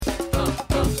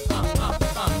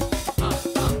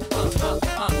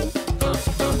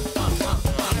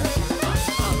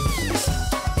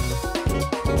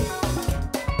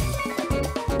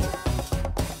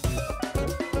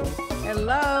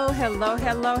Hello,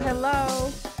 hello,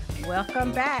 hello.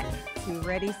 Welcome back to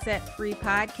Ready, Set, Free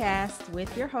podcast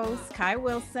with your host, Kai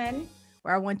Wilson,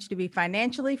 where I want you to be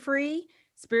financially free,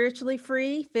 spiritually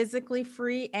free, physically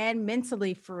free, and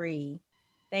mentally free.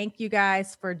 Thank you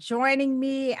guys for joining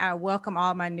me. I welcome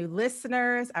all my new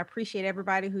listeners. I appreciate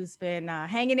everybody who's been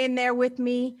hanging in there with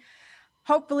me.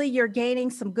 Hopefully you're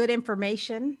gaining some good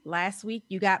information. Last week,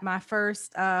 you got my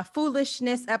first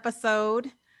foolishness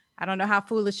episode. I don't know how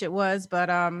foolish it was, but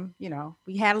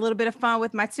we had a little bit of fun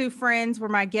with my two friends were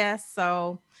my guests.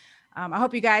 So I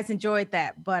hope you guys enjoyed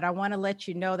that. But I want to let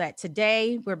you know that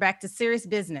today we're back to serious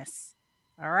business.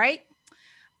 All right.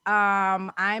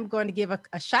 I'm going to give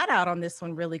a shout out on this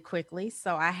one really quickly.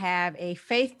 So I have a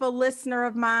faithful listener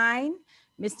of mine,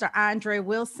 Mr. Andre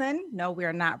Wilson. No, we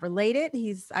are not related.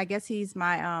 I guess he's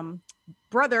my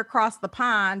brother across the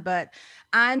pond. But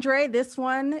Andre, this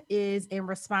one is in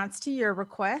response to your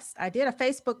request. I did a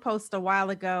Facebook post a while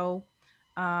ago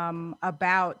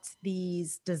about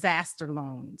these disaster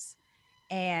loans.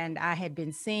 And I had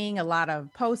been seeing a lot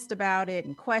of posts about it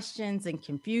and questions and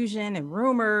confusion and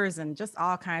rumors and just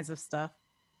all kinds of stuff.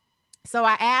 So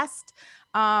I asked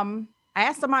on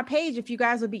my page if you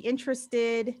guys would be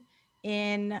interested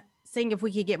in seeing if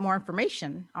we could get more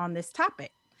information on this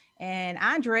topic. And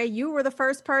Andre, you were the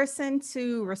first person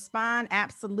to respond.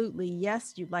 Absolutely.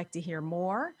 Yes, you'd like to hear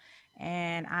more.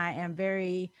 And I am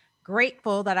very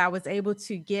grateful that I was able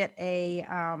to get a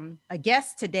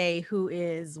guest today who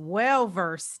is well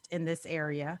versed in this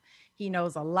area. He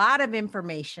knows a lot of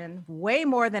information, way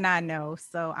more than I know.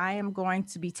 So I am going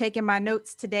to be taking my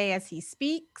notes today as he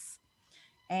speaks.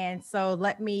 And so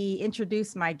let me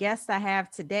introduce my guest I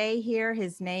have today here.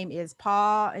 His name is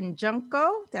Paul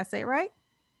Njunko. Did I say it right?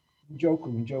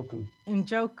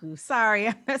 Njoku. Sorry,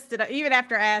 I messed it up even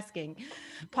after asking.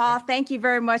 Paul, thank you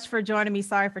very much for joining me.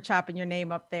 Sorry for chopping your name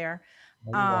up there.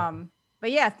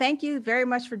 But yeah, thank you very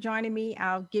much for joining me.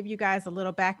 I'll give you guys a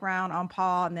little background on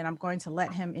Paul, and then I'm going to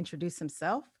let him introduce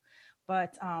himself.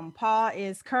 But Paul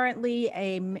is currently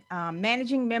a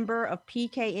managing member of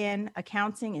PKN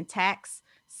Accounting and Tax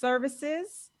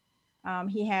Services.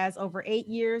 He has over 8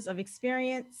 years of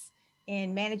experience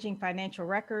in managing financial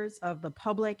records of the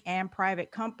public and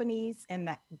private companies in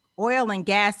the oil and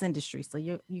gas industry. So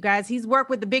you guys, he's worked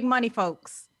with the big money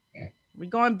folks. We're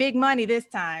going big money this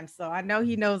time. So I know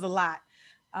he knows a lot.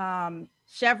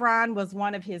 Chevron was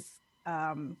one of his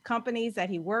companies that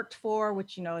he worked for,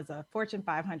 which, is a Fortune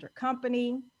 500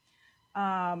 company.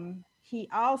 He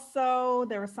also,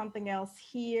 there was something else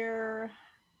here.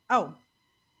 Oh,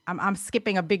 I'm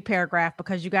skipping a big paragraph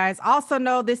because you guys also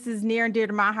know this is near and dear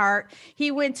to my heart. He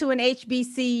went to an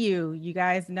HBCU. You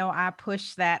guys know I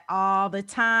push that all the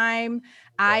time. Yeah.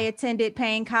 I attended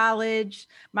Payne College.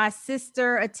 My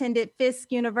sister attended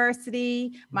Fisk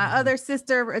University. My other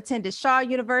sister attended Shaw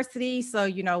University. So,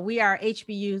 we are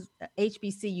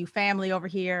HBCU family over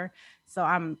here. So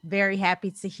I'm very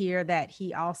happy to hear that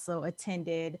he also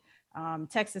attended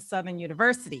Texas Southern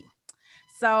University.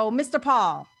 So, Mr.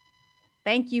 Paul,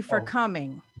 thank you for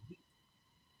coming.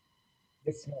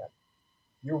 Yes, ma'am.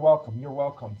 You're welcome. You're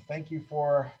welcome. Thank you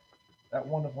for that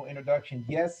wonderful introduction.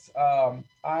 Yes,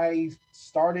 I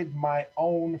started my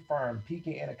own firm.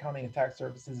 PKN Accounting and Tax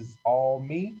Services is all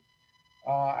me.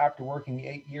 After working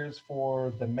 8 years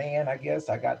for the man, I guess,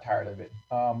 I got tired of it.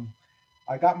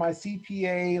 I got my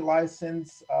CPA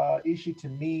license issued to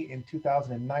me in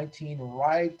 2019,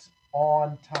 right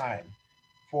on time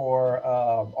for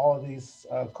all of these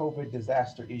COVID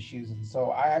disaster issues. And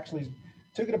so I actually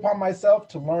took it upon myself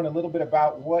to learn a little bit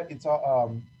about what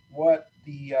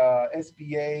the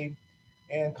SBA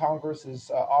and Congress is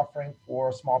offering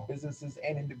for small businesses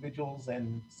and individuals.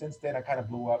 And since then, I kind of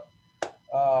blew up.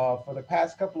 For the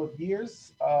past couple of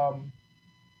years,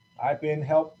 I've been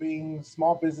helping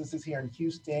small businesses here in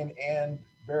Houston and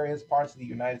various parts of the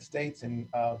United States and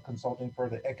consulting for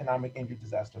the Economic Injury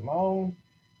Disaster Loan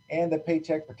and the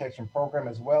Paycheck Protection Program,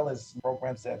 as well as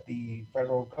programs that the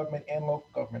federal government and local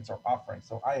governments are offering.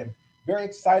 So I am very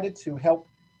excited to help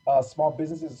small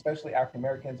businesses, especially African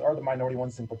Americans or the minority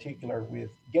ones in particular, with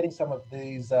getting some of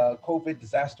these COVID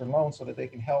disaster loans so that they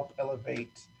can help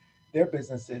elevate their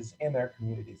businesses in their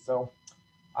communities. So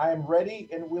I am ready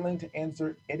and willing to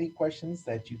answer any questions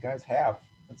that you guys have.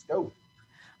 Let's go.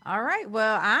 All right.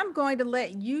 Well, I'm going to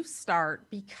let you start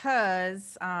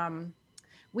because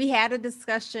we had a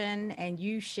discussion and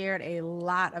you shared a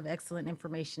lot of excellent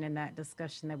information in that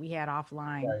discussion that we had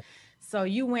offline. Right. So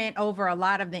you went over a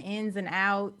lot of the ins and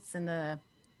outs and the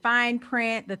fine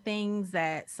print, the things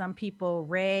that some people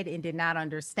read and did not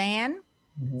understand,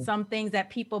 some things that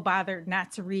people bothered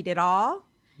not to read at all.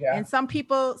 Yeah. And some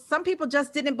people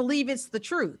just didn't believe it's the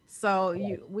truth. So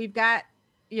Right. we've got,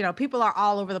 people are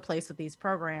all over the place with these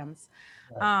programs.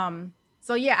 Right.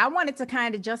 So yeah, I wanted to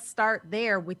kind of just start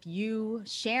there with you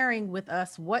sharing with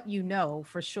us what you know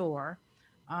for sure.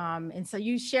 And so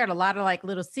you shared a lot of like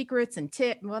little secrets and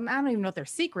tips. Well, I don't even know if they're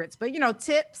secrets, but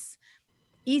tips,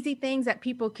 easy things that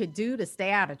people could do to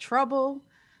stay out of trouble.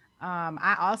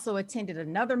 I also attended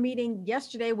another meeting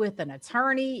yesterday with an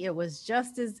attorney. It was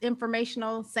just as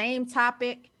informational, same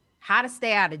topic, how to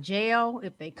stay out of jail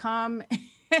if they come,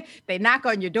 they knock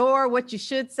on your door, what you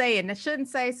should say and shouldn't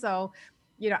say. So,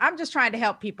 I'm just trying to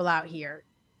help people out here.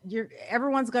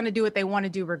 Everyone's going to do what they want to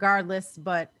do regardless,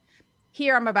 but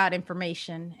here I'm about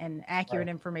information and accurate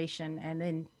Right. information. And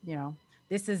then,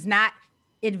 this is not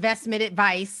investment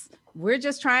advice. We're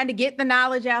just trying to get the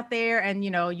knowledge out there, and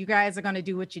you guys are going to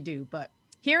do what you do. But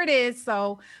here it is.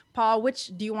 So, Paul, which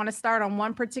do you want to start on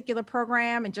one particular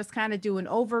program and just kind of do an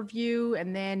overview,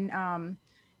 and then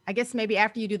I guess maybe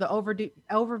after you do the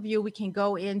overview, we can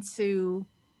go into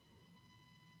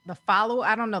the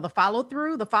I don't know, the follow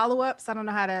through, the follow ups. I don't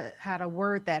know how to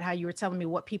word that. How you were telling me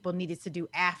what people needed to do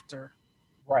after.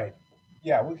 Right.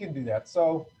 Yeah, we can do that.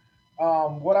 So,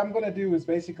 what I'm going to do is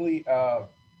basically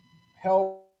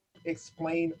help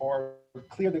explain or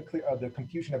clear the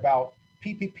confusion about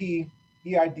PPP,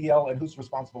 EIDL, and who's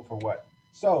responsible for what.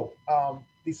 So,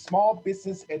 the Small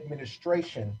Business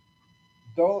Administration,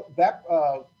 though that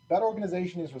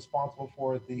organization is responsible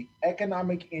for the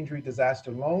Economic Injury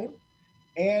Disaster Loan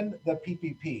and the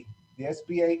PPP. The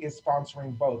SBA is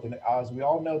sponsoring both, and as we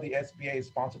all know, the SBA is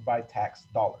sponsored by tax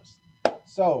dollars.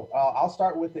 So I'll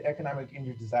start with the Economic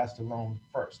Injury Disaster Loan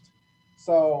first.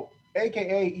 So,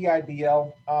 AKA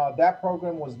EIDL, that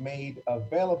program was made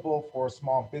available for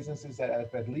small businesses that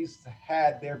have at least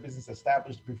had their business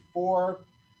established before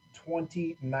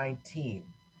 2019.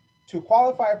 To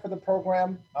qualify for the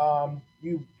program,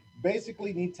 you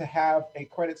basically need to have a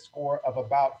credit score of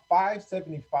about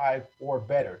 575 or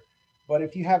better. But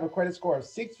if you have a credit score of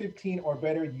 615 or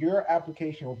better, your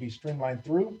application will be streamlined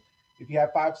through. If you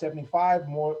have 575,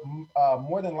 more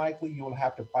than likely you will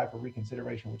have to apply for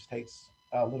reconsideration, which takes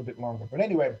a little bit longer. But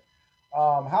anyway,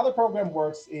 how the program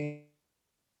works is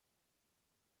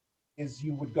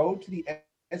you would go to the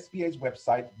SBA's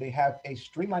website. They have a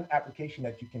streamlined application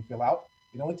that you can fill out.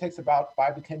 It only takes about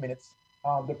 5 to 10 minutes.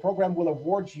 The program will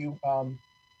award you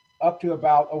up to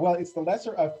about, well, it's the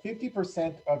lesser of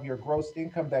 50% of your gross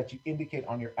income that you indicate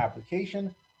on your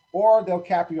application, or they'll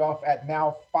cap you off at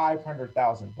now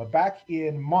 500,000. But back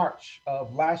in March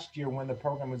of last year, when the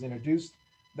program was introduced,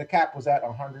 the cap was at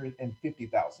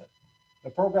 150,000. The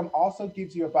program also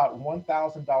gives you about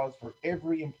 $1,000 for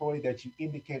every employee that you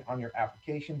indicate on your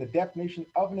application. The definition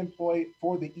of an employee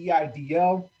for the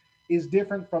EIDL is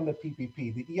different from the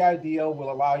PPP. The EIDL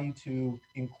will allow you to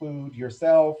include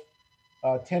yourself,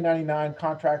 1099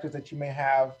 contractors that you may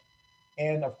have,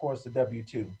 and of course the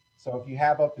W-2. So if you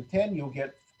have up to 10, you'll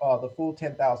get the full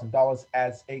 $10,000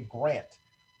 as a grant.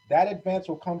 That advance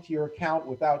will come to your account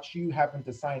without you having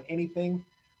to sign anything.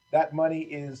 That money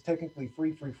is technically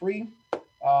free.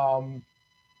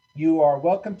 You are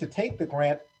welcome to take the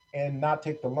grant and not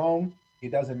take the loan.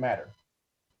 It doesn't matter.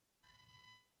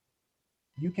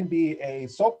 You can be a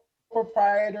sole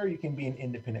proprietor, you can be an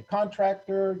independent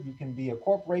contractor, you can be a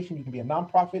corporation, you can be a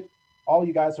nonprofit. All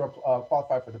you guys are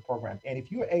qualified for the program. And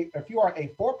if you are a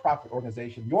for-profit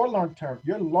organization, your loan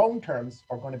terms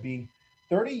are going to be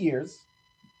 30 years.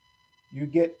 You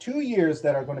get 2 years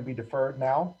that are going to be deferred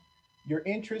now. Your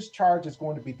interest charge is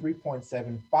going to be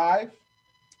 3.75.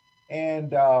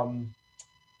 And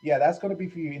yeah, that's going to be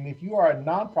for you. And if you are a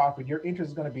nonprofit, your interest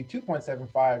is going to be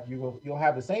 2.75. You'll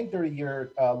have the same 30-year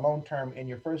loan term, and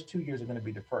your first 2 years are going to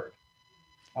be deferred.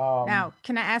 Now,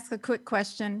 can I ask a quick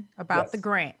question about Yes. the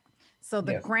grant? So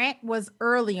the Yes. grant was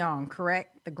early on,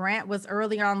 correct? The grant was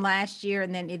early on last year,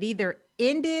 and then it either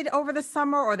ended over the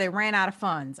summer or they ran out of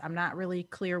funds. I'm not really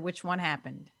clear which one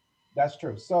happened. That's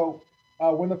true. So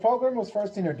when the program was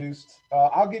first introduced,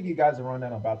 I'll give you guys a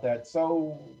rundown about that.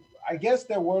 So I guess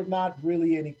there were not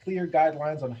really any clear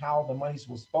guidelines on how the money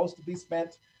was supposed to be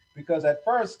spent, because at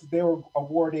first they were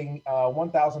awarding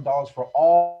 $1,000 for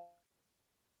all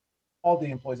the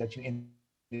employees that you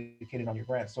indicated on your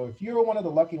grant. So if you were one of the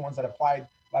lucky ones that applied,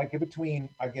 like in between,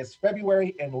 I guess,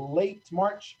 February and late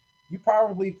March, you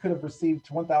probably could have received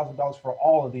 $1,000 for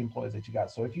all of the employees that you got.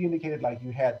 So if you indicated like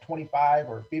you had 25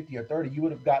 or 50 or 30, you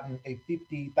would have gotten a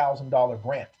 $50,000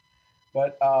 grant.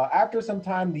 But after some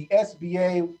time, the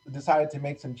SBA decided to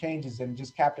make some changes and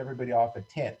just capped everybody off at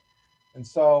 10. And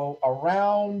so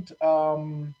around,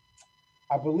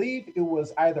 I believe it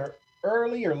was either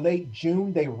early or late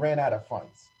June, they ran out of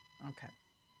funds. Okay.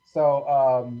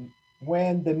 So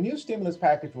when the new stimulus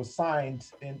package was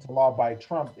signed into law by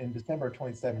Trump in December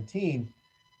 2017,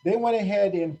 they went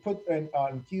ahead and put and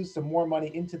infused some more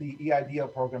money into the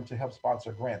EIDL program to help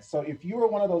sponsor grants. So if you were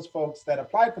one of those folks that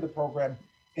applied for the program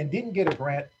and didn't get a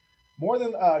grant, more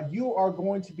than you are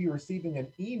going to be receiving an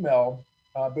email.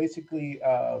 Basically,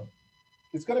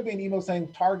 it's going to be an email saying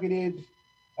targeted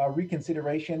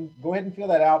reconsideration. Go ahead and fill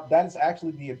that out. That is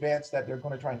actually the advance that they're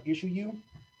going to try and issue you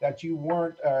that you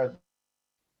weren't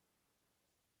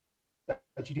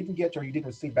that you didn't get or you didn't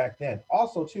receive back then.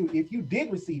 Also, too, if you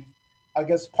did receive, I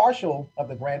guess, partial of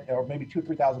the grant, or maybe $2,000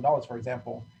 or $3,000, for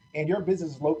example, and your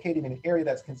business is located in an area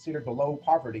that's considered below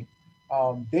poverty,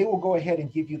 they will go ahead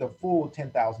and give you the full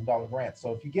 $10,000 grant.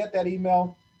 So if you get that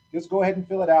email, just go ahead and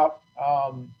fill it out.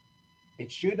 It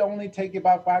should only take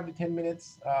about 5 to 10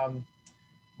 minutes.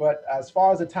 But as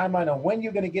far as the timeline on when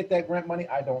you're going to get that grant money,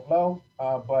 I don't know.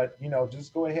 But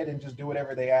just go ahead and just do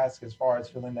whatever they ask as far as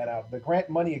filling that out. The grant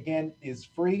money again is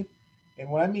free, and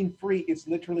when I mean free, it's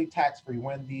literally tax free.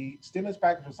 When the stimulus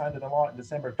package was signed into law in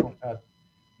December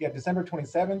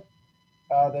 27th,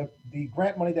 the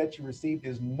grant money that you received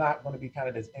is not going to be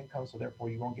counted as income, so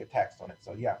therefore you won't get taxed on it.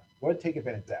 So yeah, go ahead and take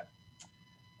advantage of that.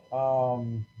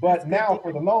 But now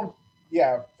for the loan,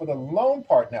 for the loan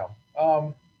part now.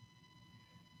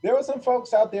 There were some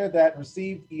folks out there that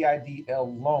received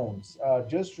EIDL loans.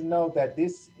 Just to know that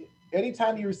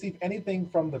anytime you receive anything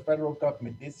from the federal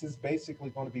government, this is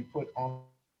basically going to be put onto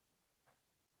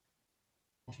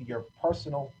your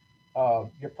personal,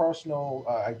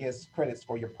 I guess, credits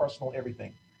for your personal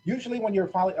everything. Usually, when you're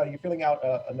filling out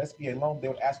an SBA loan, they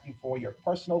would ask you for your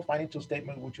personal financial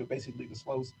statement, which will basically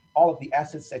disclose all of the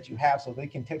assets that you have, so they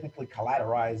can technically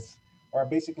collateralize or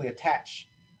basically attach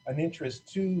an interest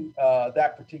to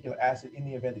that particular asset in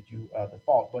the event that you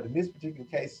default. But in this particular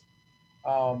case,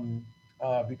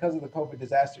 because of the COVID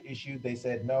disaster issue, they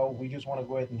said, no, we just want to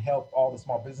go ahead and help all the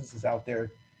small businesses out there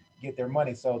get their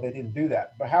money. So they didn't do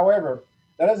that. But however,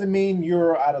 that doesn't mean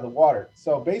you're out of the water.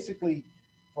 So basically,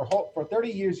 for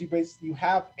 30 years, you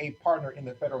have a partner in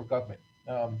the federal government.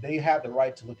 They have the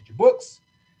right to look at your books.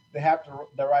 They have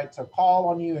the right to call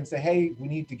on you and say, hey, we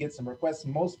need to get some requests.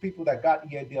 Most people that got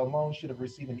EIDL loans should have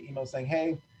received an email saying,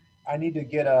 hey, I need to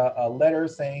get a letter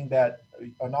saying that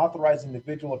an authorized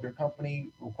individual of your company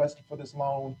requested for this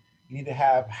loan. You need to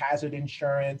have hazard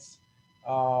insurance.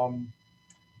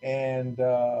 And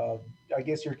I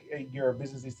guess your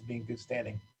business needs to be in good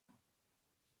standing,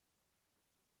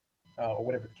 or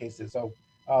whatever the case is. So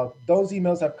those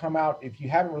emails have come out. If you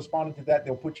haven't responded to that,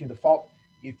 they'll put you in default.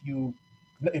 If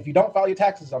you don't file your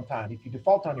taxes on time, if you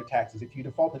default on your taxes, if you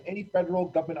default on any federal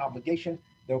government obligation,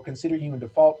 they'll consider you in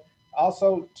default.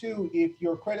 Also, too, if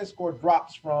your credit score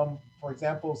drops from, for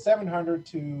example, 700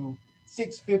 to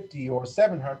 650 or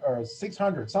 700 or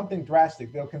 600, something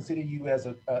drastic, they'll consider you as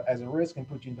a risk and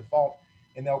put you in default,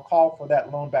 and they'll call for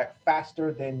that loan back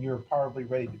faster than you're probably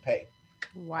ready to pay.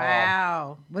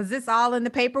 Wow. Was this all in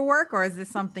the paperwork, or is this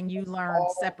something you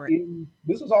learned separate?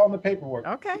 This was all in the paperwork.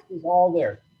 Okay. This was all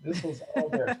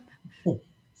there.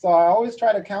 So I always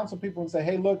try to counsel people and say,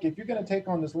 hey, look, if you're going to take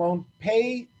on this loan,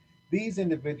 pay these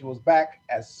individuals back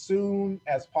as soon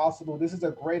as possible. This is a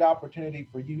great opportunity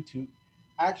for you to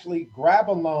actually grab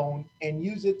a loan and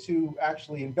use it to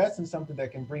actually invest in something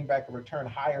that can bring back a return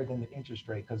higher than the interest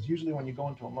rate. Because usually when you go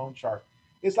into a loan shark,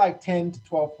 it's like 10 to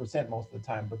 12% most of the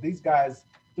time. But these guys,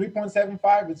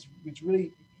 3.75, it's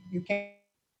really, you can't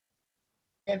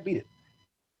beat it.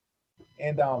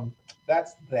 And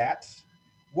that's that.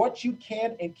 What you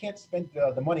can and can't spend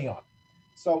the money on.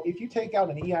 So if you take out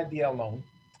an EIDL loan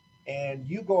and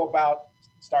you go about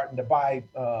starting to buy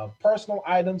personal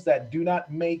items that do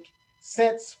not make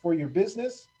sense for your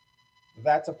business,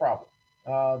 that's a problem.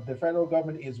 The federal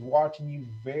government is watching you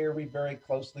very, very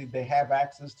closely. They have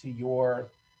access to your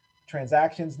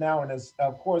transactions now. And as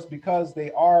of course, because they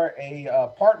are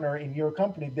a partner in your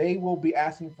company, they will be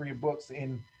asking for your books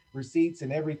and receipts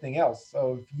and everything else.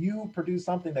 So if you produce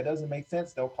something that doesn't make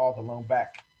sense, they'll call the loan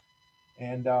back.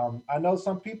 And I know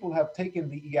some people have taken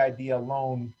the EIDL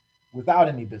loan without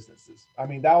any businesses. I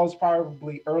mean, that was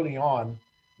probably early on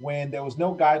when there was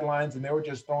no guidelines and they were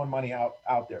just throwing money out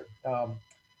there.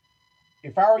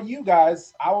 If I were you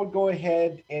guys, I would go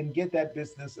ahead and get that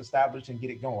business established and get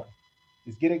it going.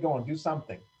 Just get it going, do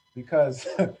something, because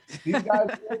these guys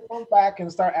will come back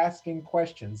and start asking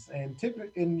questions. And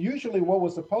usually what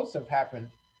was supposed to have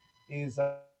happened is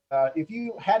if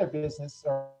you had a business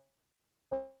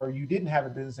or you didn't have a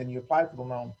business and you applied for the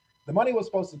loan, the money was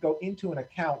supposed to go into an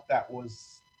account that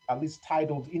was at least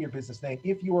titled in your business name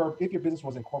if your business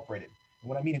was incorporated.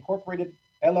 When I mean incorporated,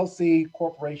 LLC,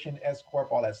 corporation, S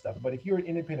corp, all that stuff. But if you're an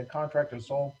independent contractor or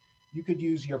sole, you could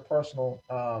use your personal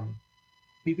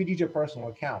you could use your personal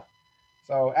account.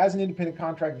 So as an independent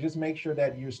contractor, just make sure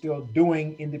that you're still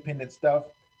doing independent stuff.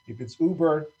 If it's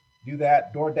Uber, do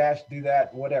that. DoorDash, do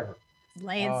that. Whatever. Um,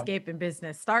 Landscaping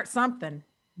business. Start something.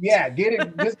 yeah, get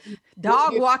it. Just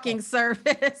Dog get walking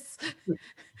service.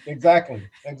 exactly,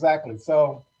 exactly.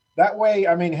 So that way,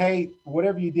 I mean, hey,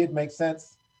 whatever you did makes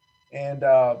sense. And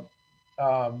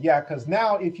yeah, because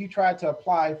now if you try to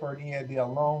apply for an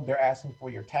EIDL loan, they're asking for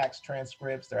your tax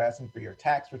transcripts, they're asking for your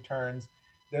tax returns.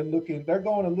 They're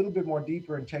going a little bit more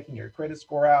deeper and checking your credit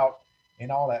score out and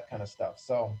all that kind of stuff.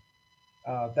 So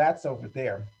that's over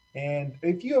there. And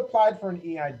if you applied for an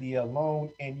EIDL loan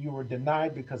and you were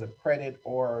denied because of credit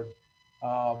or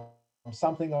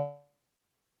something of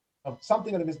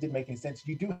this didn't make any sense,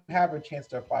 you do have a chance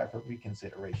to apply for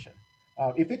reconsideration.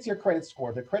 If it's your credit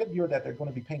score, the credit bureau that they're going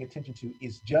to be paying attention to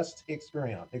is just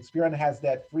Experian. Experian has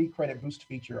that free credit boost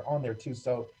feature on there too.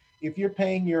 So if you're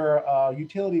paying your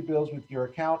utility bills with your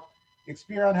account,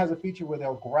 Experian has a feature where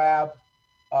they'll grab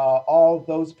all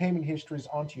those payment histories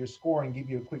onto your score and give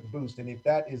you a quick boost. And if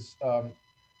that is,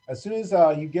 as soon as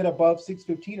you get above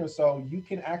 615 or so, you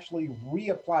can actually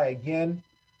reapply again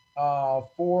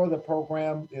for the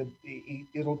program.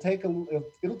 It'll take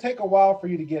it'll take a while for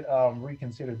you to get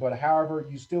reconsidered, but however,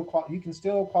 you can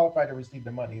still qualify to receive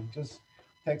the money. It just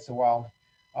takes a while.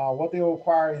 What they'll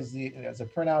require is a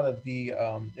printout of the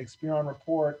Experian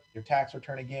report, your tax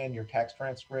return again, your tax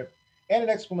transcript, and an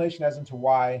explanation as into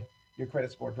why your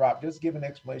credit score dropped. Just give an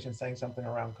explanation saying something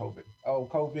around COVID. Oh,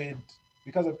 COVID,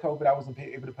 because of COVID, I wasn't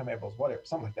able to pay my bills, whatever,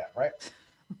 something like that, right?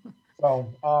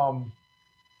 So,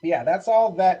 yeah, that's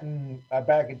all that in a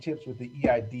bag of chips with the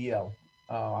EIDL.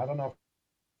 I don't know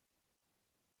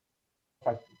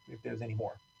if there's any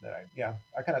more that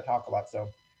I kind of talk a lot. So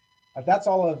that's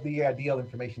all of the EIDL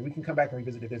information. We can come back and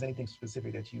revisit if there's anything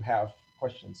specific that you have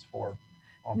questions for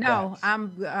on that.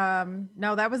 No,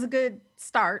 no, that was a good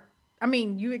start. I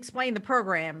mean, you explained the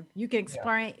program. You can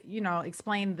Yeah.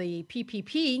 explain the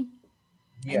PPP.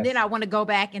 And then Yes. I want to go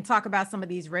back and talk about some of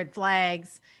these red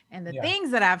flags and the Yeah.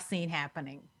 things that I've seen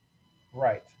happening.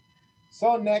 Right.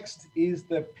 So next is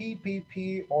the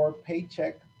PPP or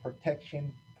Paycheck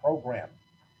Protection Program.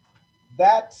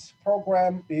 That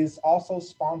program is also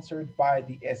sponsored by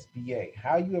the SBA.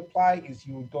 How you apply is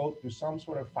you would go through some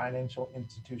sort of financial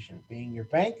institution, being your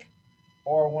bank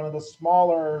or one of the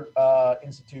smaller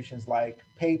institutions like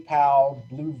PayPal,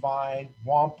 Blue Vine,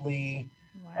 Womply,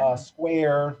 Wow.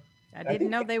 Square. I I didn't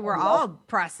think know they PayPal were is also, all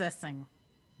processing.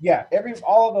 yeah,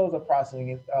 all of those are processing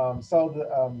it.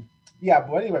 Yeah,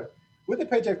 but anyway, with the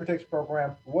Paycheck Protection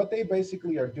Program, what they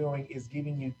basically are doing is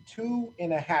giving you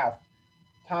 2.5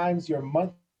 times your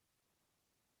monthly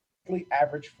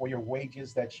average for your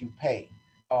wages that you pay.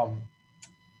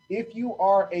 If you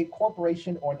are a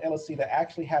corporation or an LLC that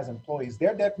actually has employees,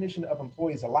 their definition of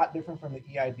employee is a lot different from the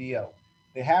EIDL.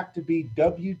 They have to be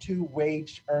W-2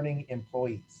 wage earning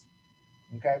employees.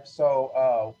 Okay,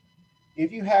 so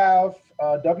if you have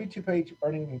W-2 page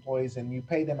earning employees and you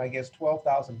pay them, I guess,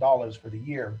 $12,000 for the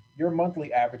year, your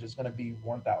monthly average is going to be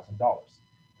 $1,000.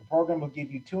 The program will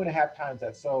give you 2.5 times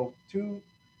that. So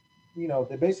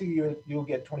basically you'll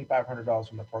get $2,500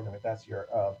 from the program if that's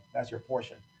your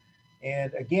portion.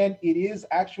 And again, it is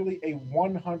actually a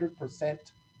 100%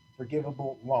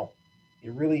 forgivable loan.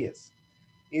 It really is.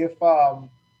 If I'll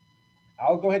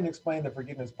go ahead and explain the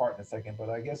forgiveness part in a second, but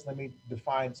I guess let me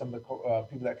define some of the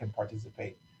people that can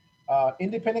participate.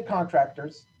 Independent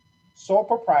contractors, sole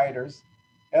proprietors,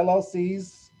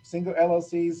 LLCs, single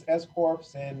LLCs, S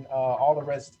corps, and all the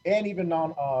rest, and even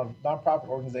nonprofit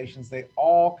organizations. They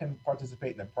all can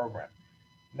participate in the program.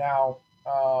 Now,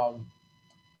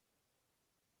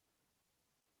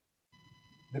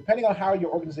 depending on how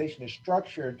your organization is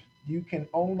structured, you can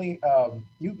only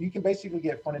you can basically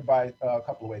get funded by a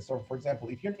couple of ways. So, for example,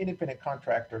 if you're an independent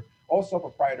contractor, also a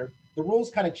proprietor, the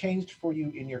rules kind of changed for you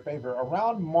in your favor.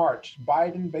 Around March,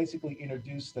 Biden basically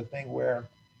introduced the thing where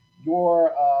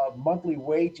your monthly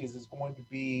wages is going to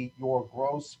be your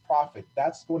gross profit.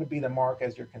 That's going to be the mark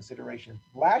as your consideration.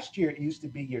 Last year, it used to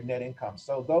be your net income.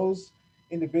 So those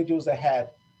individuals that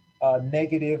had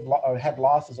negative or had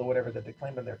losses or whatever that they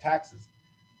claimed on their taxes,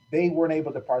 they weren't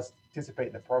able to participate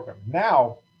in the program.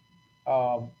 Now,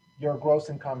 your gross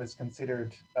income is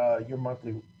considered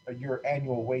your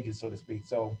annual wages, so to speak.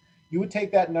 So you would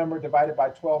take that number, divide it by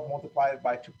 12, multiply it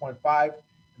by 2.5, and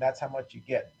that's how much you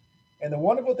get. And the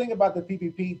wonderful thing about the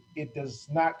PPP, it does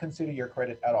not consider your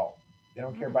credit at all. They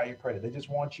don't care Mm. about your credit. They just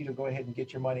want you to go ahead and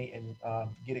get your money and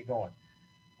get it going.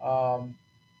 Um,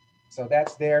 So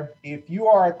that's there. If you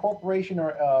are a corporation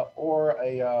or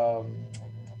a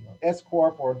S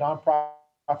corp or a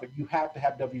nonprofit, you have to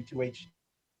have W-2H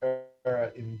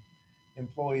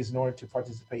employees in order to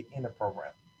participate in the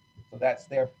program. So that's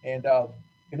there. And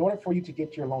in order for you to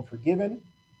get your loan forgiven,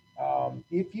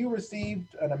 if you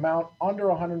received an amount under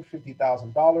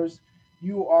 $150,000,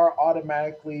 you are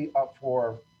automatically up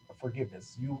for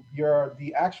forgiveness.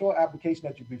 The actual application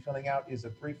that you'll be filling out is a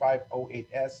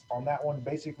 3508S. On that one,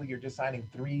 basically you're just signing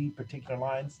three particular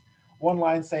lines. One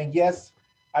line saying, yes,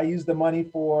 I used the money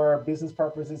for business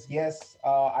purposes. Yes,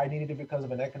 I needed it because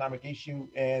of an economic issue,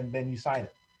 and then you sign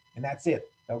it, and that's it.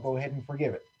 They'll go ahead and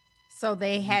forgive it. So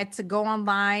they had to go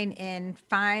online and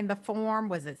find the form.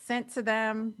 Was it sent to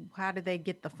them? How did they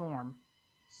get the form?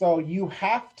 So you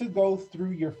have to go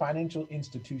through your financial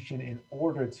institution in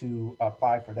order to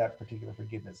apply for that particular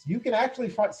forgiveness. You can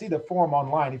actually see the form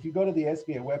online. If you go to the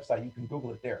SBA website, you can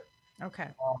Google it there. Okay.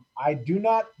 I do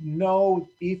not know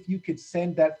if you could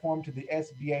send that form to the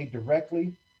SBA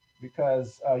directly,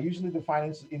 because usually the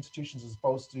financial institutions are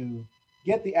supposed to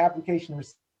get the application,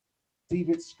 receive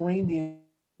it, screen the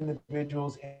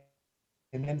individuals,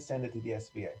 and then send it to the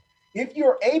SBA. If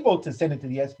you're able to send it to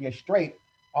the SBA straight,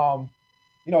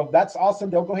 that's awesome.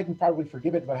 They'll go ahead and probably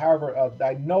forgive it. But however,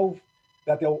 I know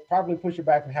that they'll probably push it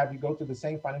back and have you go to the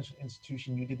same financial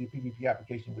institution you did the PPP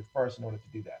application with first in order to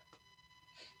do that.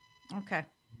 Okay.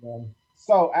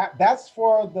 So that's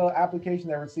for the application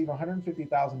that received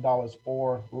 $150,000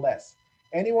 or less.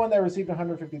 Anyone that received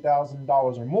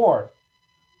 $150,000 or more,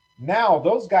 now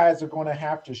those guys are going to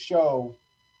have to show,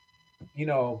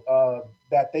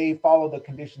 that they follow the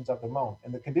conditions of the loan.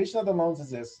 And the condition of the loans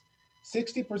is this: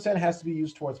 60% has to be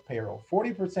used towards payroll.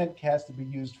 40% has to be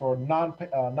used for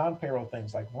non-payroll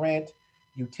things like rent,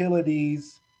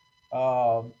 utilities,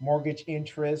 mortgage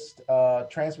interest,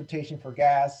 transportation for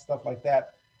gas, stuff like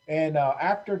that. And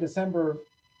after December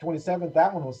 27th,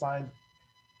 that one was signed,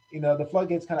 the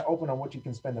floodgates kind of open on what you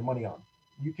can spend the money on.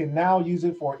 You can now use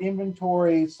it for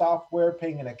inventory, software,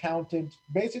 paying an accountant,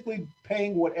 basically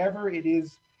paying whatever it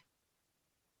is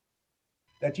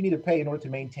that you need to pay in order to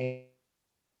maintain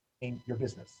your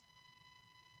business.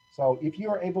 So if you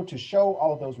are able to show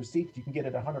all of those receipts, you can get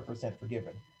it 100%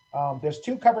 forgiven. There's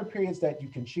two covered periods that you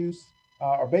can choose,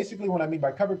 or basically what I mean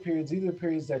by covered periods, these are the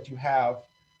periods that you have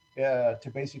to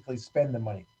basically spend the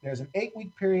money. There's an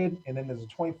 8-week period, and then there's a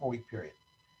 24-week period.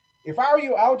 If I were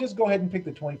you, I would just go ahead and pick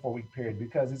the 24-week period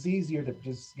because it's easier to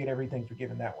just get everything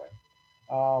forgiven that way.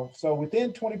 So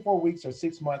within 24 weeks or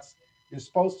 6 months, you're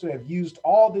supposed to have used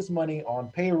all this money on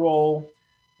payroll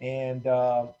and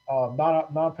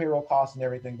non-payroll costs and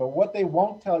everything. But what they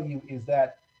won't tell you is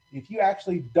that if you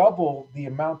actually double the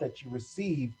amount that you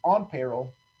receive on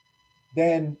payroll,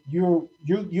 then you'll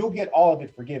get all of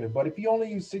it forgiven. But if you only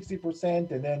use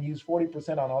 60% and then use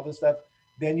 40% on all this stuff,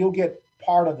 then you'll get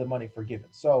part of the money forgiven.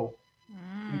 So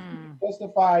if you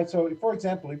justify, so for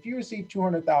example, if you receive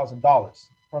 $200,000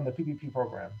 from the PPP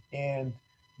program and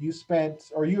you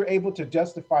spent, or you're able to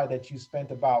justify that you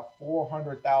spent about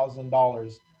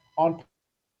 $400,000 on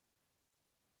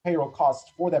payroll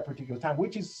costs for that particular time,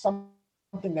 which is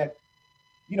something that,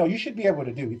 you should be able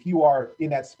to do if you are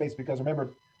in that space, because remember,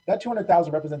 that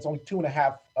 200,000 represents only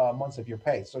 2.5 months of your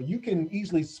pay. So you can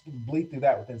easily bleed through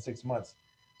that within 6 months.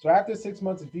 So after 6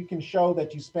 months, if you can show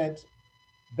that you spent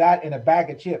that in a bag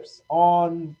of chips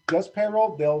on just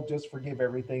payroll, they'll just forgive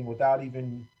everything without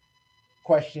even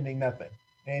questioning nothing.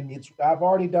 And I've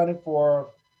already done it for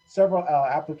several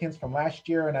applicants from last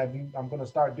year, and I'm going to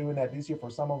start doing that this year for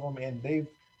some of them, and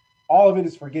all of it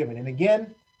is forgiven. And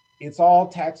again, it's all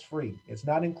tax-free. It's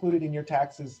not included in your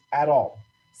taxes at all.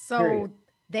 So period.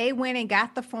 They went and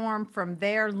got the form from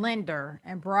their lender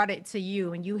and brought it to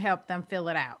you, and you helped them fill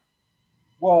it out.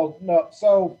 Well, no,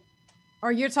 so.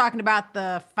 Or you're talking about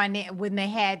the when they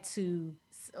had to,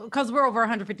 because we're over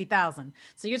 150,000.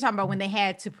 So you're talking about when they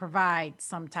had to provide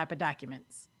some type of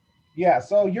documents. Yeah.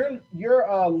 So your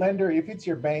lender, if it's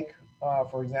your bank,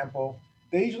 for example,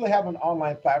 they usually have an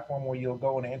online platform where you'll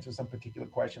go and answer some particular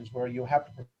questions where you'll have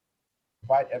to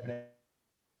provide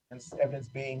evidence. Evidence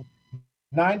being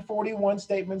 941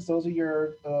 statements. Those are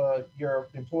your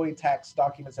employee tax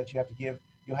documents that you have to give.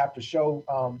 You'll have to show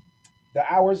the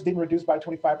hours didn't reduce by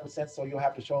 25%, so you'll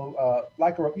have to show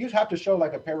you have to show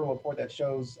like a payroll report that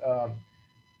shows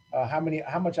how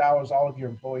much hours all of your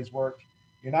employees worked.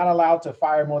 You're not allowed to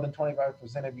fire more than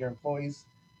 25% of your employees,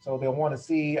 so they'll want to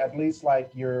see at least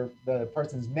like the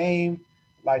person's name,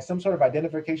 like some sort of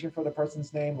identification for the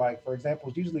person's name. Like for example,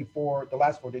 it's usually the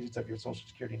last 4 digits of your social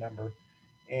security number,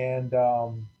 and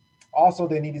also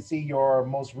they need to see your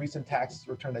most recent tax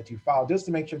return that you filed just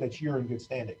to make sure that you're in good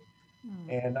standing. Hmm.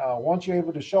 And once you're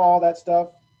able to show all that stuff,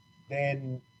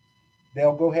 then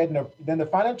they'll go ahead and then the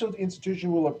financial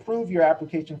institution will approve your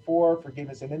application for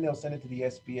forgiveness, and then they'll send it to the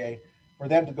SBA for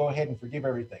them to go ahead and forgive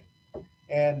everything.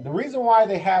 And the reason why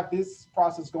they have this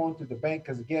process going through the bank,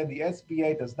 because again, the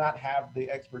SBA does not have the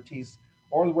expertise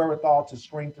or the wherewithal to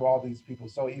screen through all these people.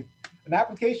 So if an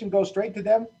application goes straight to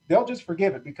them, they'll just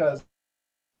forgive it because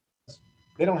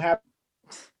they don't have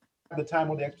the time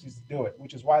or the expertise to do it,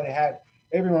 which is why they had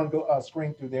everyone go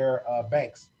screen through their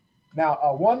banks. Now,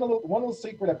 one little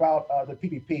secret about the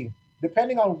PPP,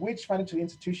 depending on which financial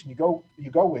institution you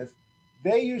go with,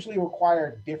 they usually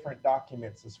require different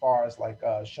documents as far as like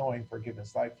showing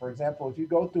forgiveness. Like for example, if you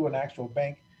go through an actual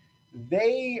bank,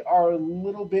 they are a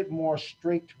little bit more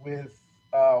strict with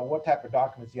what type of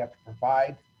documents you have to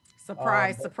provide.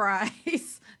 Surprise, But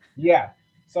surprise. yeah,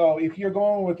 so if you're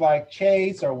going with like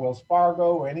Chase or Wells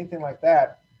Fargo or anything like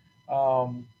that,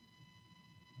 um,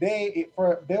 they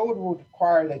would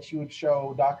require that you would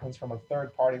show documents from a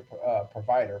third party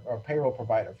provider or payroll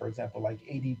provider, for example, like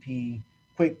ADP,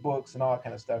 QuickBooks, and all that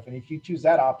kind of stuff. And if you choose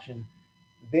that option,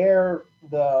 there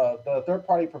the third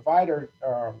party provider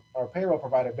or payroll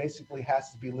provider basically has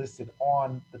to be listed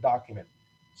on the document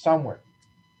somewhere.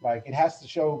 Like it has to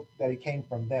show that it came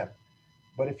from them.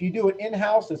 But if you do it in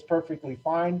house, it's perfectly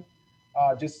fine.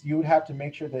 Just you would have to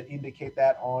make sure that indicate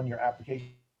that on your application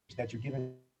that you're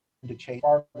giving to Chase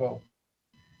Fargo,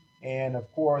 and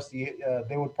of course they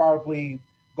would probably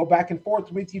go back and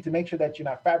forth with you to make sure that you're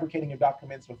not fabricating your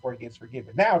documents before it gets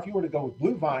forgiven. Now, if you were to go with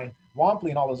Bluevine, Womply,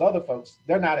 and all those other folks,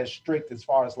 they're not as strict as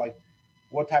far as like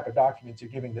what type of documents you're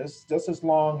giving. This just as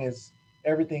long as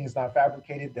everything is not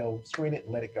fabricated, they'll screen it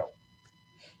and let it go.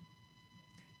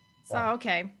 So, So,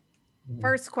 okay. mhm.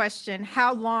 First question,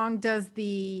 how long does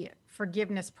the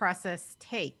forgiveness process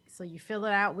take? So you fill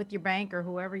it out with your bank or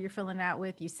whoever you're filling it out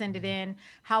with, you send it in.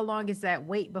 How long is that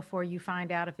wait before you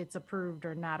find out if it's approved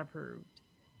or not approved?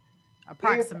 If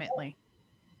Approximately.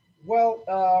 well,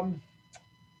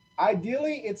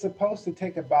 ideally, it's supposed to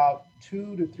take about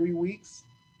 2 to 3 weeks,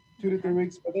 2 to 3 Okay.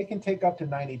 weeks, but they can take up to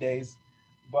 90 days.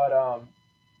 But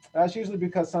that's usually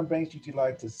because some banks usually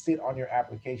like to sit on your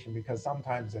application because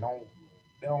sometimes they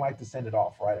don't like to send it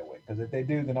off right away. Because if they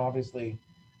do, then obviously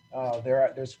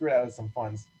they're screwed out of some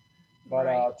funds. But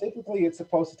Right. typically, it's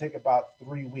supposed to take about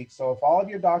 3 weeks. So if all of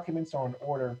your documents are in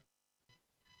order,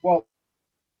 well,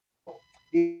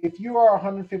 if you are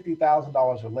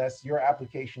 $150,000 or less, your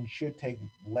application should take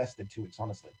less than 2 weeks,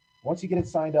 honestly. Once you get it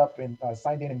signed up and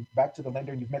signed in and back to the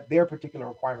lender and you've met their particular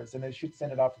requirements, then they should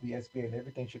send it off to the SBA and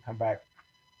everything should come back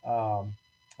um,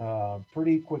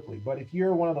 pretty quickly. But if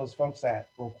you're one of those folks that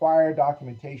require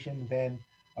documentation, then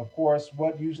of course,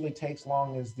 what usually takes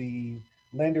long is the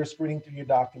lender screening through your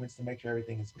documents to make sure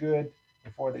everything is good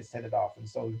before they send it off. And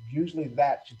so usually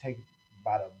that should take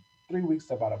about 3 weeks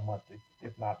to about a month,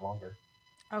 if not longer.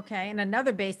 Okay. And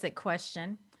another basic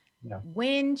question, You know,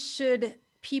 when should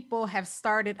people have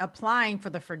started applying for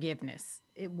the forgiveness?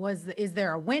 Is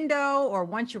there a window or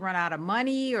once you run out of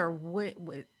money or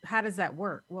how does that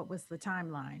work? What was the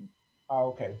timeline?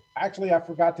 okay. Actually, I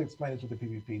forgot to explain it to the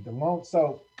PPP. The loan.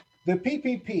 So the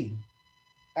PPP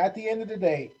at the end of the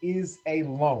day is a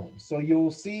loan. So you'll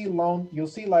see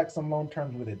like some loan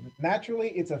terms with it. Naturally,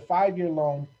 it's a 5-year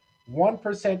loan,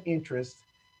 1% interest,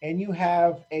 and you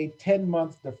have a 10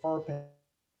 month deferment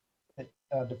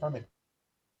period.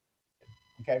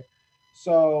 Okay.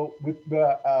 So with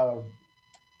the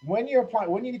when you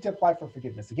need to apply for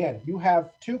forgiveness, again, you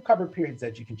have two cover periods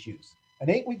that you can choose: an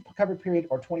 8 week cover period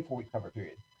or 24-week cover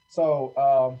period. So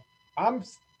I'm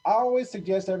I always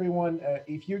suggest everyone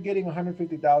if you're getting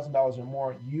 $150,000 or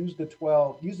more, use the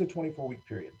 24-week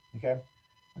period. Okay,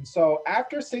 and so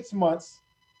after 6 months,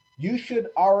 you should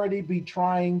already be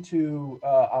trying to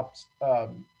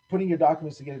putting your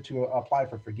documents together to apply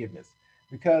for forgiveness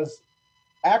because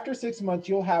after 6 months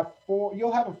you'll have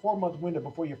a 4 month window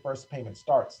before your first payment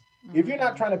starts. If you're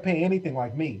not Mm, trying to pay anything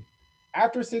like me,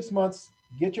 after 6 months,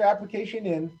 get your application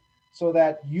in so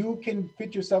that you can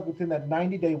fit yourself within that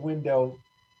 90-day window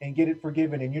and get it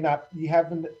forgiven, and you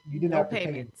didn't no have to pay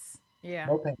payments. Yeah.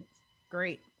 no payments.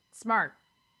 Great. Smart.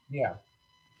 Yeah.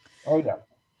 Oh yeah.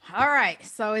 All right.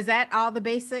 So is that all the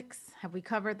basics? Have we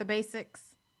covered the basics?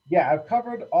 Yeah, I've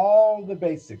covered all the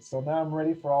basics, so now I'm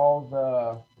ready for all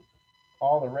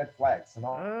the red flags and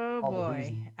all the do's Oh and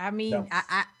boy. I don'ts. mean,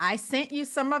 I sent you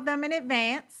some of them in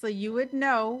advance so you would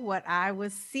know what I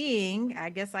was seeing. I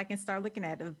guess I can start looking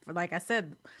at it. Like I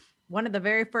said, one of the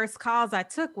very first calls I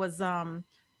took was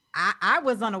I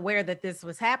was unaware that this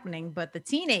was happening, but the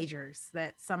teenagers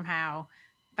that somehow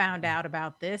found out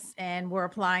about this and were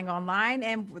applying online,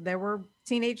 and there were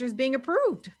teenagers being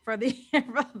approved for the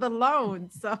for the loan.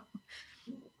 So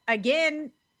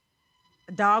again,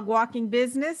 dog walking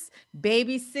business,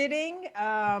 babysitting,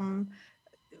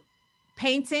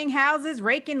 painting houses,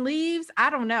 raking leaves. I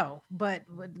don't know. But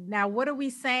now what are we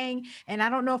saying? And I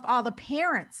don't know if all the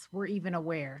parents were even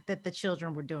aware that the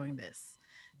children were doing this.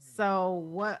 So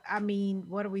what I mean,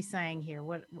 what are we saying here?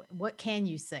 What can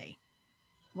you say?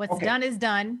 What's Okay, done is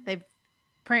done. They've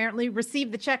apparently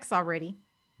received the checks already.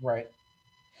 right,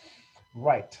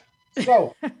 right.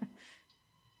 So,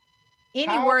 Any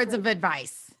how words of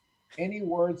advice? any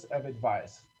words of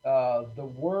advice?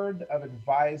 The word of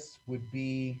advice would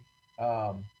be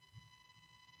um,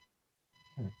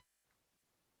 hmm.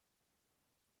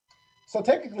 So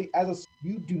technically, as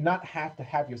you do not have to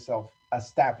have yourself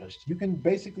established. You can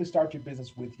basically start your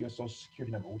business with your social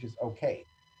security number, which is okay.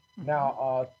 Mhm.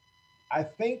 Now, I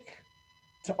think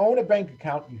to own a bank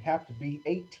account, you have to be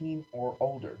 18 or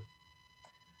older.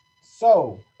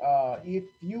 So, if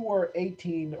you were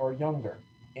 18 or younger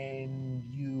and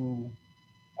you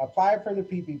applied for the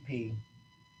PPP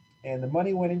and the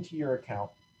money went into your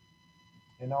account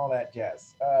and all that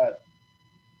jazz,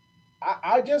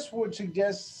 I just would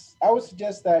suggest I would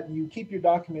suggest that you keep your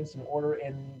documents in order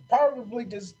and probably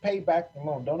just pay back the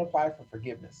loan. Don't apply for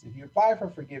forgiveness. If you apply for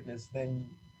forgiveness, then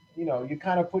you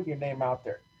kind of put your name out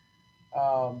there.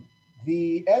 Um,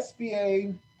 the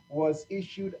SBA was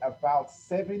issued about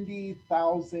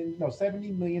 70,000, no,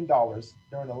 $70 million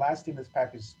during the last stimulus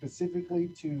package, specifically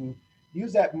to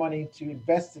use that money to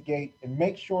investigate and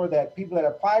make sure that people that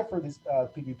apply for this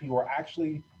PPP were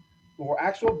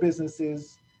actual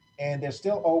businesses and they're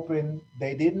still open.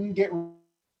 They didn't get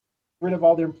rid of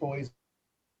all their employees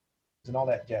and all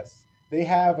that jazz. They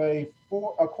have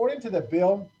according to the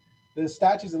bill, the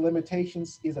statutes of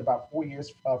limitations is about 4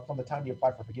 years from the time you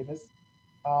apply for forgiveness.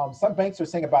 Some banks are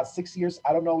saying about 6 years.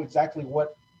 I don't know exactly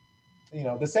what.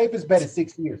 The safest bet is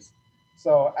 6 years.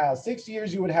 So 6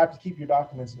 years, you would have to keep your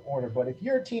documents in order. But if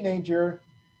you're a teenager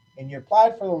and you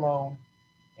applied for the loan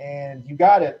and you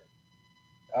got it,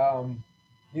 um,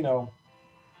 you know,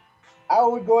 I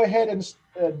would go ahead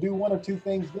and do one of two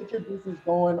things: get your business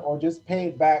going, or just pay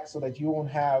it back so that you won't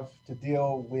have to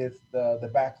deal with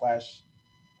the backlash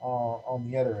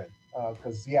on the other end.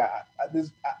 Because yeah,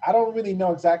 I don't really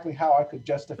know exactly how I could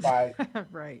justify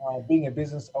Right. being a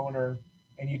business owner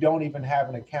and you don't even have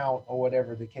an account or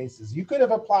whatever the case is. You could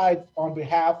have applied on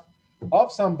behalf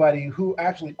of somebody who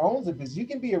actually owns a business. You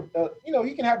can be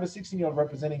you can have a 16-year-old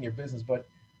representing your business, but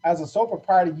as a sole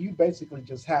proprietor, you basically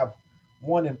just have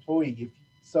one employee.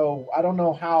 So I don't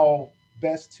know how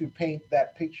best to paint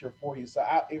that picture for you. So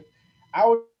I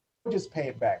would just pay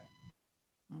it back.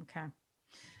 Okay.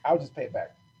 I would just pay it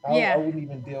back. I Yeah. wouldn't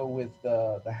even deal with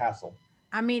the hassle.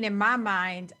 I mean, in my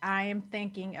mind, I am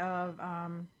thinking of,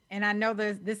 and I know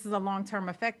this is a long term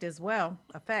effect as well.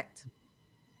 Effect.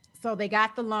 So they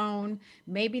got the loan.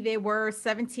 Maybe they were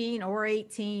 17 or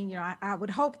 18. I would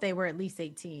hope they were at least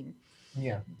 18.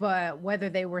 Yeah. But whether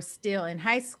they were still in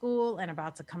high school and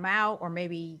about to come out, or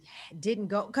maybe didn't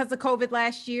go because of COVID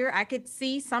last year, I could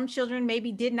see some children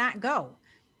maybe did not go.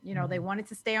 They Mhm. wanted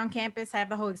to stay on campus, have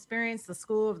the whole experience. The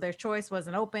school of their choice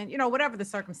wasn't open, whatever the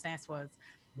circumstance was.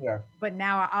 Yeah. But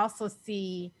now I also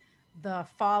see the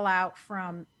fallout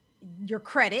from your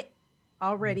credit Mhm.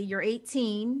 already. You're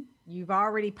 18. You've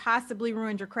already possibly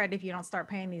ruined your credit if you don't start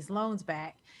paying these loans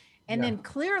back. And Yeah. then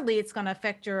clearly it's going to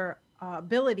affect your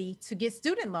ability to get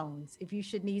student loans if you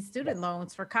should need student Yes.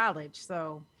 loans for college.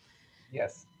 So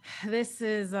Yes. this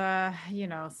is,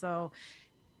 so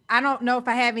I don't know if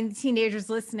I have any teenagers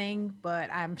listening, but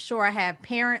I'm sure I have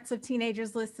parents of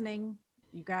teenagers listening.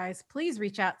 You guys, please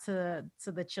reach out to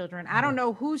the children. I Mhm. don't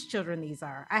know whose children these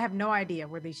are. I have no idea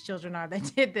where these children are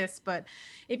that did this, but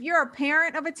if you're a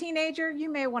parent of a teenager, you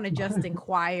may want to just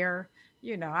inquire.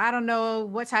 I don't know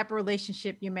what type of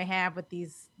relationship you may have with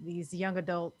these young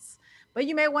adults, but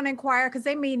you may want to inquire because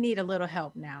they may need a little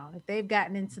help now if they've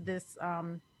gotten into this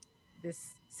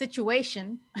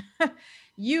situation.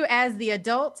 You as the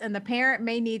adult and the parent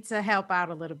may need to help out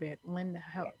a little bit, lend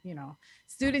help.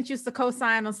 Students used to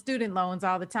co-sign on student loans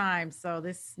all the time, so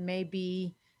this may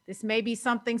be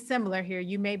something similar here.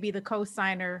 You may be the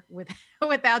co-signer with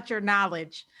without your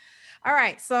knowledge. All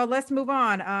right, so let's move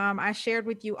on. I shared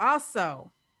with you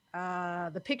also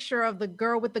the picture of the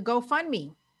girl with the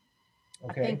GoFundMe. I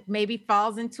Okay. think maybe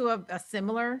falls into a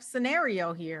similar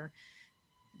scenario here.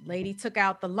 Lady took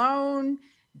out the loan,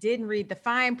 didn't read the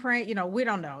fine print. We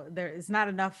don't know. There is not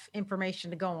enough information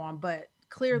to go on, but Mhm.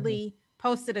 clearly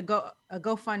posted a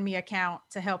GoFundMe account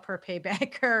to help her pay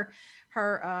back her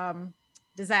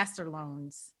disaster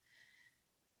loans.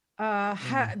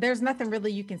 Mhm. There's nothing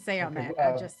really you can say on Okay,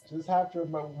 that. I just just have to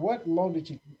remember, what loan did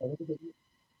you?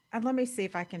 let me see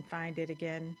if I can find it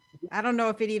again. I don't know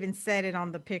if it even said it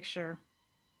on the picture,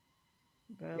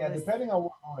 but Yeah, let's. depending on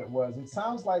what loan it was, it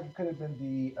sounds like it could have been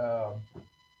the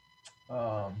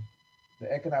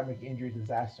economic injury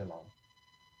disaster loan.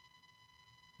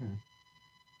 Hmm.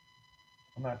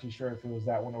 I'm not too sure if it was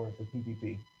that one or if the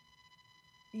PPP.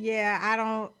 Yeah, I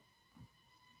don't.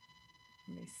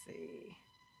 Let me see.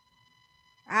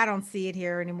 I don't see it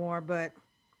here anymore, but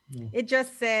Hmm. it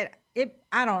just said it.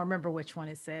 I don't remember which one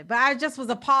it said, but I just was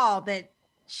appalled that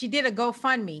she did a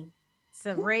GoFundMe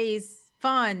to raise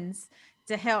funds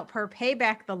to help her pay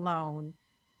back the loan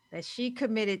that she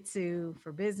committed to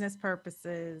for business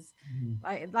purposes.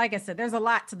 Mhm. Like I said, there's a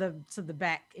lot to the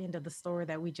back end of the story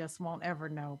that we just won't ever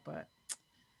know. But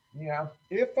Yeah,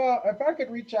 if I could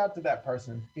reach out to that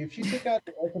person, if she took out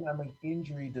the economic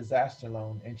injury disaster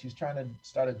loan and she's trying to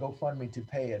start a GoFundMe to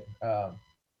pay it,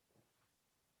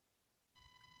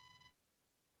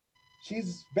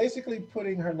 she's basically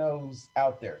putting her nose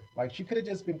out there. Like she could have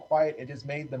just been quiet and just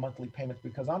made the monthly payments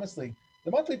because honestly,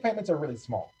 the monthly payments are really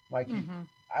small. mhm.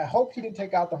 I hope she didn't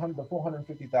take out the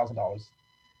 $450,000.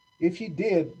 If she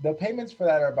did, the payments for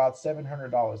that are about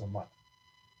 $700 a month.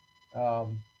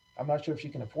 Um, I'm not sure if she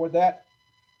can afford that.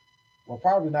 Well,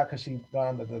 probably not because she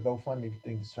gone to the GoFundMe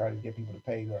thing to try to get people to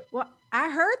pay her. Well, I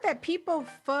heard that people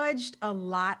fudged a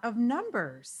lot of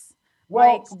numbers.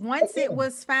 Like Well, once it again,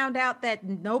 was found out that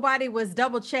nobody was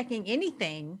double checking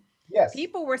anything, yes,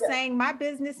 people were yes, saying my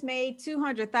business made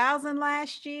 200,000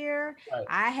 last year. right,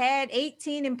 I had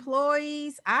 18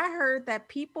 employees. I heard that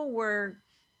people were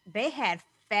they had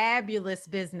fabulous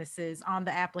businesses on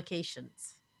the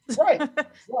applications. right,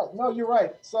 right. No, you're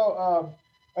right. So,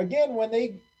 again, when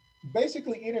they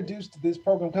basically introduced this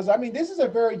program, because I mean, this is a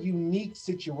very unique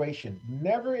situation.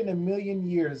 Never in a million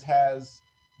years has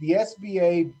the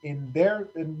SBA in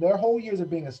their whole years of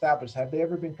being established have they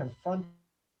ever been confronted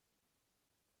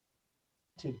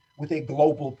with a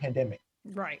global pandemic.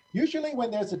 Right. Usually,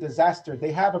 when there's a disaster,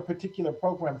 they have a particular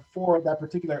program for that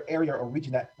particular area or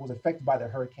region that was affected by the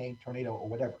hurricane, tornado, or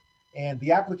whatever. And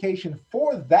the application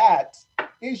for that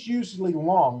is usually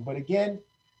long. But again,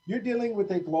 you're dealing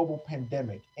with a global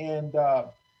pandemic. And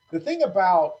the thing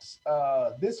about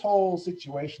this whole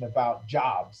situation about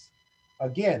jobs,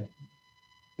 again,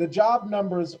 the job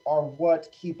numbers are what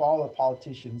keep all the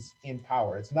politicians in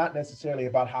power. It's not necessarily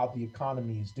about how the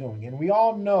economy is doing. And we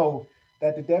all know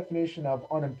that the definition of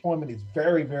unemployment is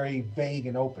very, very vague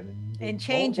and open. And And the whole day,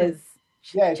 changes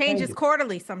yeah, it changes changes.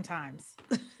 quarterly sometimes.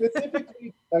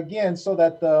 Specifically, again, so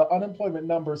that the unemployment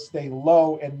numbers stay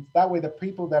low and that way the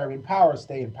people that are in power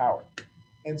stay in power.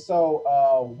 And so,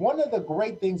 one of the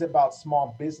great things about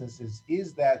small businesses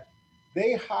is that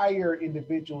they hire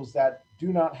individuals that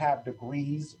do not have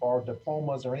degrees or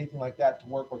diplomas or anything like that to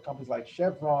work for companies like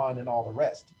Chevron and all the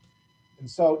rest. And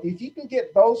so, if you can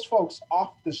get those folks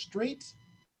off the streets,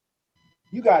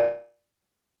 you guys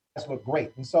look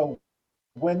great. And so,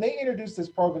 when they introduced this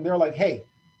program, they're like, hey,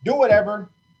 do whatever,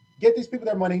 get these people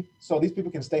their money so these people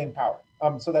can stay in power.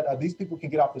 So that these people can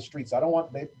get off the streets. I don't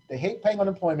want they hate paying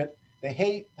unemployment. They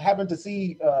hate having to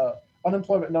see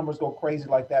unemployment numbers go crazy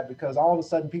like that because all of a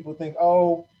sudden people think,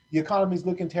 oh, the economy's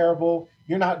looking terrible.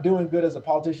 You're not doing good as a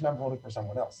politician. I'm voting for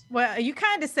someone else. Well, you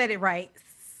kind of said it right,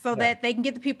 so Yeah. that they can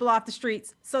get the people off the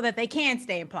streets, so that they can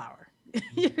stay in power.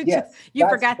 Yes. You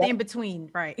forgot the in between,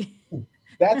 right?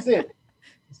 That's it.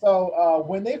 So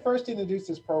when they first introduced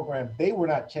this program, they were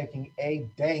not checking a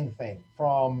dang thing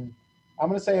from I'm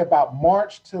going to say about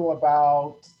March till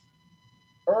about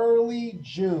early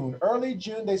June. Early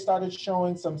June, they started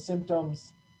showing some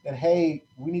symptoms that, hey,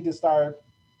 we need to start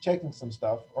checking some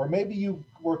stuff. Or maybe you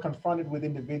were confronted with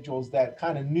individuals that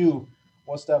kind of knew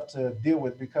what stuff to deal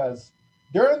with because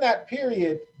during that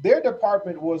period, their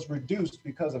department was reduced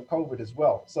because of COVID as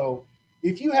well. So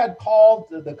if you had called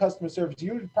the customer service,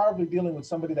 you were probably dealing with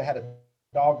somebody that had a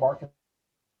dog barking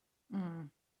Mm,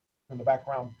 in the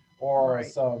background or right.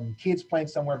 some kids playing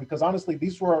somewhere because honestly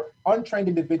these were untrained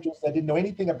individuals that didn't know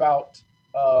anything about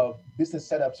business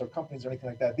setups or companies or anything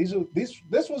like that.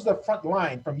 This was the front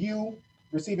line from you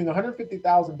receiving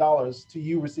 $150,000 to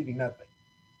you receiving nothing.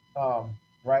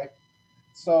 Right.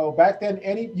 So back then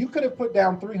any you could have put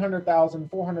down 300,000,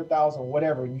 400,000,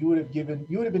 whatever, and you would have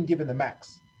been given the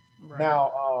max. Right.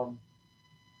 Now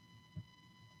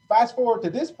fast forward to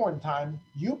this point in time,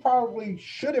 you probably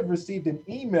should have received an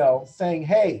email saying,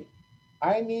 hey,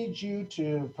 I need you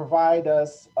to provide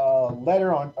us a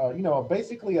letter on,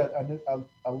 basically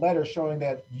a letter showing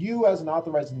that you as an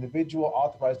authorized individual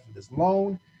authorized for this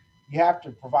loan. You have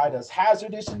to provide us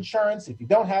hazardous insurance. If you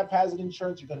don't have hazard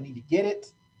insurance, you're going to need to get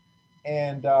it.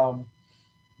 And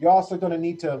you're also going to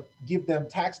need to give them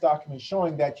tax documents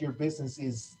showing that your business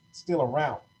is still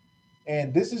around.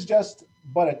 And this is just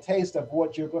but a taste of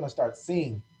what you're going to start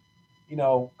seeing,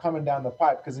 coming down the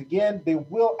pipe. Because again, they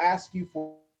will ask you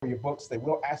for your books. They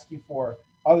will ask you for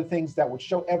other things that would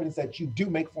show evidence that you do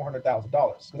make $400,000.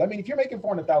 Because I mean, if you're making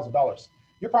 $400,000,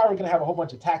 you're probably going to have a whole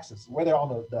bunch of taxes, whether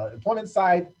on the employment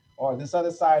side or this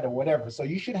other side or whatever. So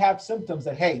you should have symptoms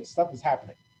that, hey, stuff is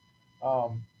happening.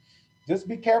 Just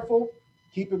be careful,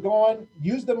 keep it going,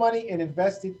 use the money and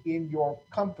invest it in your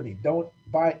company. Don't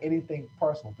buy anything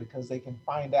personal because they can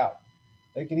find out.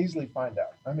 They can easily find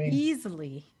out. I mean,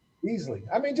 Easily.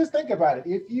 I mean, just think about it.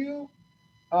 If you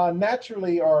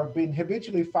naturally or been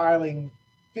habitually filing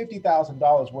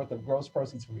 $50,000 worth of gross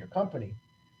proceeds from your company,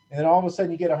 and then all of a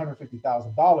sudden you get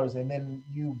 $150,000 and then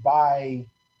you buy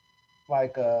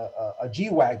like a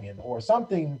G-Wagon or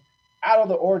something out of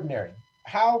the ordinary,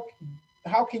 how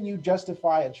can you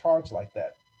justify a charge like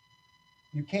that?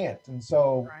 You can't. And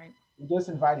so Right. you're just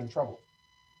inviting trouble.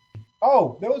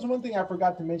 Oh, there was one thing I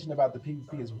forgot to mention about the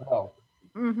PPP as well.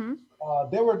 Mm-hmm.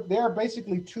 There are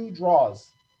basically two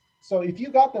draws. So if you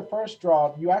got the first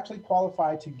draw, you actually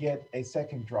qualify to get a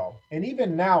second draw. And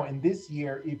even now in this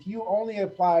year, if you only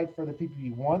applied for the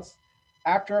PPP once,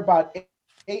 after about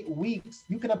 8 weeks,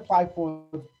 you can apply for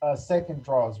a second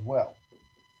draw as well.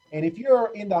 And if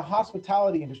you're in the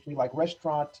hospitality industry, like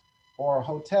restaurant or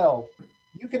hotel,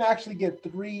 you can actually get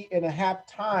 3.5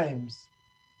 times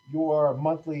your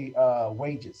monthly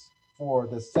wages for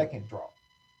the second draw.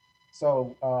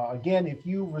 So again, if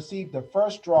you receive the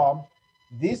first draw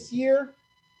this year,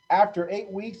 after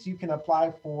 8 weeks, you can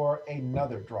apply for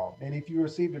another draw. And if you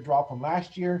received a draw from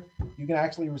last year, you can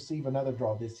actually receive another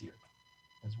draw this year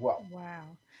as well. Wow.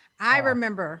 I Uh,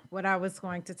 remember what I was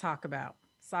going to talk about.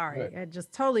 Sorry, Good. it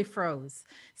just totally froze.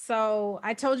 So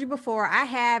I told you before, I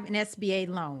have an SBA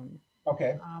loan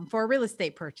Okay. for a real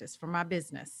estate purchase for my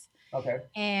business. Okay.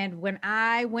 And when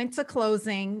I went to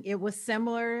closing, it was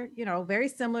similar, very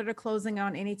similar to closing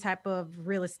on any type of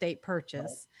real estate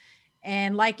purchase.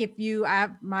 And like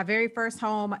my very first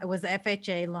home, it was a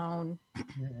FHA loan.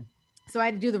 Mhm. So I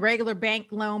had to do the regular bank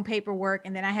loan paperwork.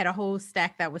 And then I had a whole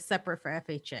stack that was separate for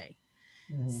FHA.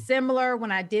 Mhm. Similar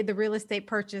when I did the real estate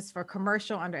purchase for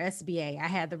commercial under SBA, I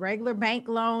had the regular bank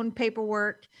loan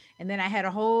paperwork, and then I had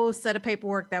a whole set of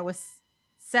paperwork that was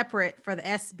separate for the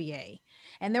SBA.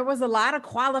 And there was a lot of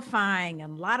qualifying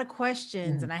and a lot of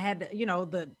questions, Mhm. and I had to,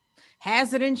 the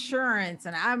hazard insurance,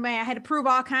 and I had to prove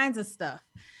all kinds of stuff.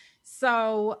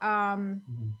 So,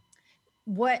 Mhm.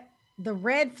 what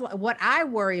what I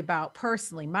worry about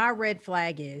personally, my red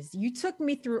flag is you took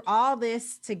me through all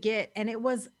this to get, and it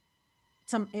was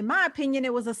in my opinion,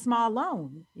 it was a small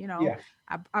loan. Yeah.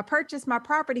 I purchased my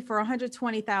property for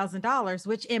 $120,000,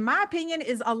 which in my opinion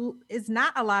is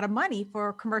not a lot of money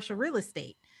for commercial real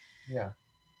estate. Yeah.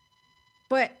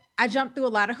 But I jumped through a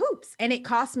lot of hoops, and it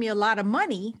cost me a lot of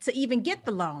money to even get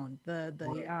the loan, the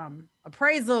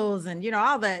appraisals, and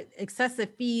all the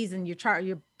excessive fees, and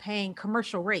you're paying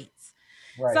commercial rates.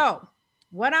 Right. So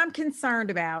what I'm concerned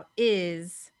about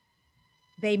is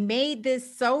they made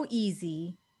this so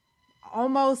easy.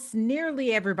 Almost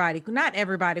nearly everybody, not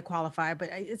everybody qualified, but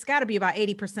it's got to be about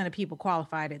 80% of people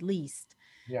qualified at least.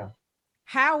 Yeah.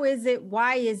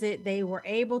 Why is it they were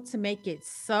able to make it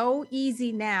so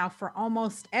easy now for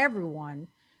almost everyone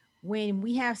when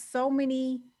we have so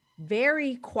many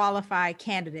very qualified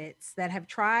candidates that have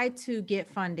tried to get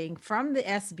funding from the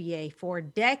SBA for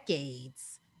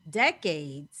decades,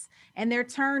 and they're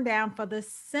turned down for the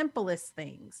simplest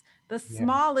things, the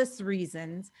smallest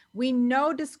reasons. We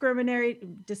know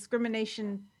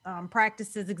discrimination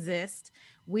practices exist.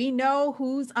 We know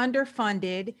who's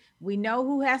underfunded. We know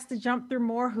who has to jump through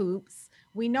more hoops.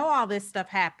 We know all this stuff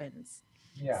happens.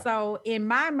 Yeah. So in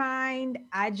my mind,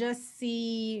 I just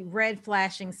see red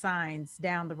flashing signs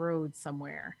down the road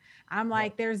somewhere. I'm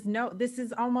like, this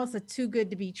is almost a too good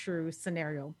to be true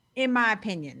scenario, in my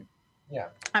opinion. Yeah.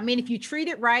 I mean, if you treat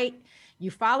it right, you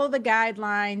follow the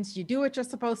guidelines, you do what you're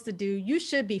supposed to do, you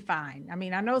should be fine. I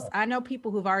mean, I know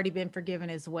people who've already been forgiven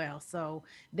as well. So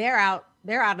they're out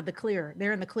of the clear.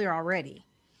 They're in the clear already.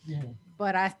 Mhm.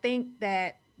 But I think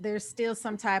that there's still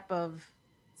some type of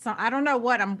I don't know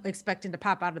what I'm expecting to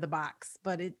pop out of the box,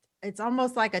 but it's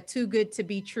almost like a too good to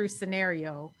be true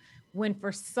scenario when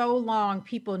for so long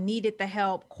people needed the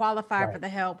help, qualified for the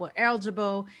help, were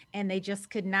eligible, and they just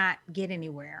could not get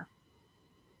anywhere.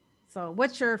 So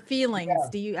what's your feelings?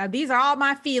 Do you, these are all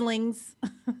my feelings,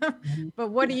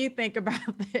 but what do you think about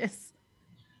this?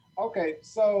 Okay,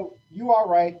 so you are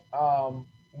right.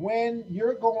 when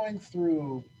you're going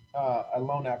through a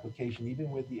loan application,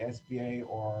 even with the SBA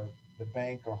or the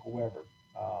bank or whoever,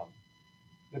 um,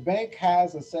 the bank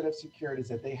has a set of securities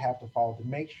that they have to follow to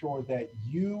make sure that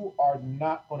you are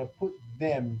not going to put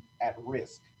them at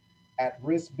risk. At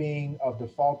risk being of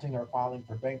defaulting or filing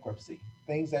for bankruptcy.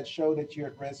 Things that show that you're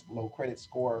at risk: low credit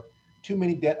score, too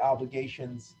many debt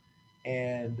obligations,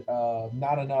 and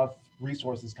not enough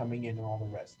resources coming in, and all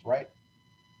the rest, right?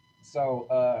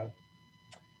 So,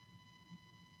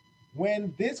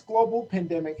 when this global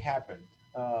pandemic happened,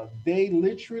 they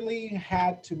literally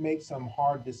had to make some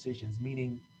hard decisions,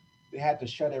 meaning they had to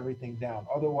shut everything down.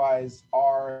 Otherwise,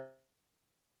 our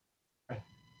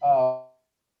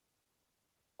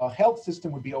health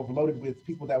system would be overloaded with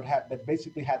people that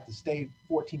basically had to stay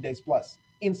 14 days plus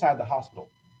inside the hospital.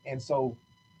 And so,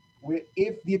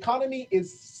 if the economy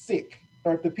is sick,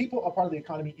 or if the people a part of the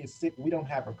economy is sick, we don't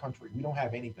have a country. We don't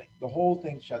have anything. The whole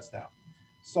thing shuts down.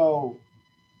 So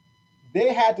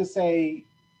they had to say,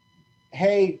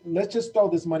 hey, let's just throw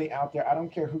this money out there. I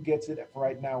don't care who gets it for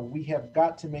right now. We have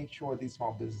got to make sure these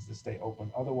small businesses stay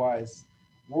open. Otherwise,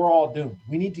 we're all doomed.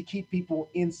 We need to keep people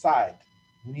inside.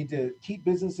 We need to keep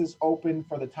businesses open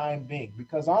for the time being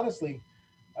because honestly,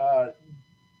 uh,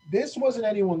 this wasn't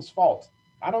anyone's fault.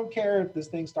 I don't care if this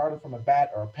thing started from a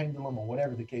bat or a pendulum or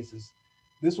whatever the case is.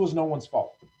 This was no one's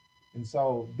fault. And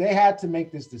so they had to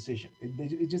make this decision.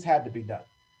 It just had to be done.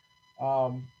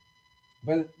 Um,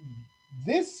 but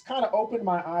this kind of opened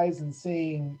my eyes in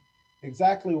seeing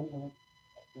exactly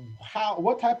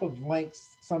what type of lengths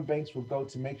some banks will go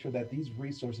to make sure that these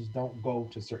resources don't go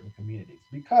to certain communities.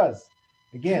 Because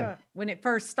again, When it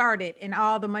first started and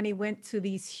all the money went to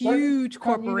these certain huge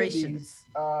communities,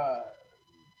 corporations.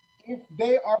 if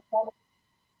they are funneled,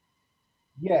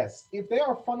 yes, if they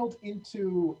are funneled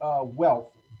into wealth,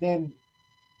 then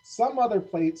some other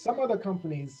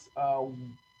companies,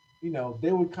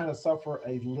 they would kind of suffer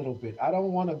a little bit. I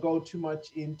don't want to go too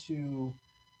much into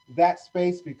that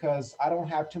space because I don't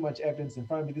have too much evidence in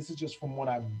front of me. This is just from what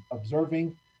I'm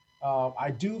observing.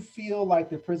 I do feel like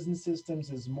the prison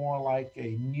systems is more like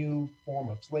a new form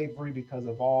of slavery because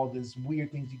of all these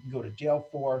weird things you can go to jail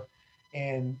for.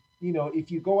 And, if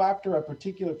you go after a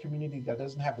particular community that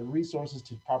doesn't have the resources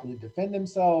to properly defend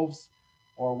themselves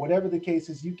or whatever the case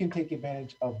is, you can take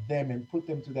advantage of them and put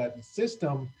them through that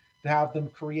system to have them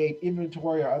create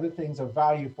inventory or other things of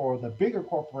value for the bigger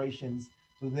corporations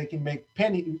so they can make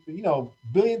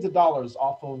billions of dollars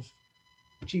off of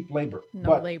cheap labor. No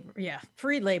But labor. Yeah.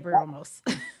 Free labor that, almost.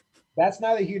 that's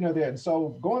neither here nor there. And so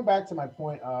going back to my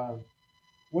point,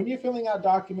 when you're filling out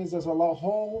documents, there's a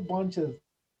whole bunch of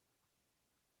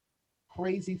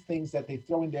crazy things that they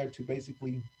throw in there to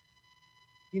basically,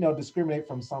 discriminate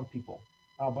from some people.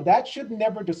 But that should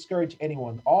never discourage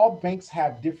anyone. All banks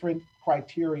have different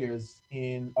criterias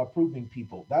in approving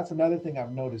people. That's another thing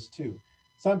I've noticed too.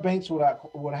 Some banks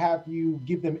would have you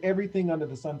give them everything under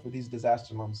the sun for these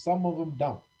disaster loans. Some of them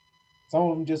don't. Some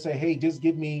of them just say, hey, just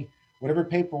give me whatever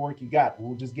paperwork you got.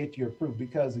 We'll just get you approved.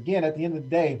 Because again, at the end of the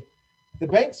day, the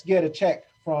banks get a check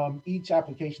from each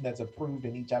application that's approved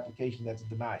and each application that's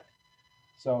denied.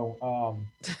 So,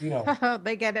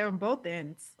 They get it on both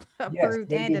ends, yes, approved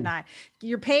they and do. denied.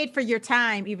 You're paid for your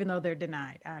time, even though they're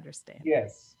denied. I understand.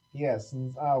 Yes, yes.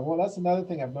 And, well, that's another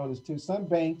thing I've noticed too. Some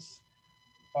banks,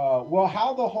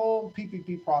 how the whole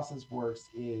PPP process works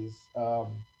is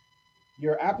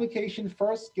your application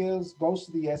first goes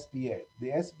to the SBA. The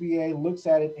SBA looks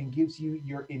at it and gives you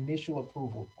your initial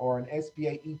approval or an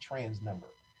SBA E-Trans number.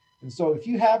 And so if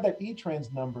you have that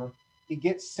E-Trans number, it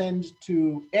gets sent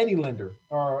to any lender,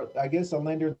 or I guess a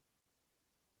lender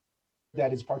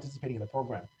that is participating in the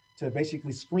program, to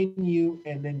basically screen you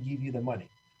and then give you the money.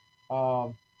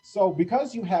 So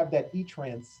because you have that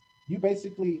E-Trans, you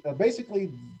basically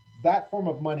that form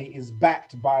of money is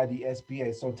backed by the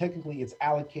SBA. So technically, it's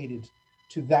allocated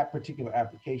to that particular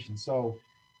application. So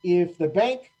if the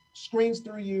bank screens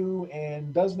through you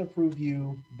and doesn't approve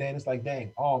you, then it's like,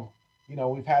 dang,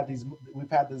 we've had these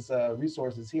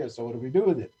resources here. So what do we do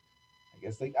with it?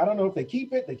 I don't know if they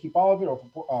keep it, they keep all of it or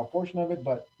a portion of it,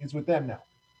 but it's with them now.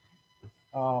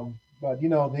 But the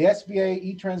SBA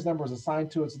E-Trans number is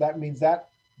assigned to it, so that means that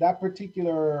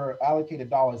particular allocated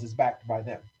dollars is backed by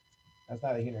them. That's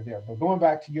neither here nor there. But going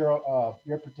back to your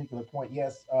particular point,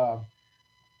 yes,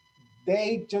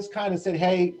 they just kind of said,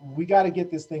 "Hey, we got to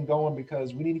get this thing going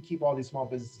because we need to keep all these small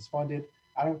businesses funded.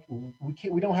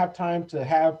 We don't have time to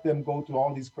have them go through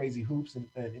all these crazy hoops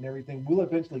and everything. We'll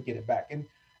eventually get it back." And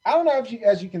I don't know if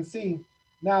as you can see,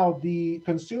 now the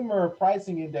consumer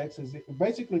pricing index is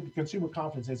basically the consumer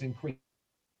confidence has increased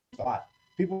a lot.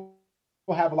 People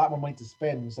have a lot more money to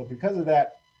spend. So because of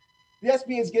that, the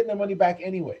SBA is getting their money back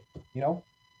anyway,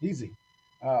 easy.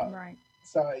 Uh, Right.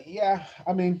 so yeah,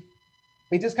 I mean,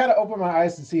 it just kind of opened my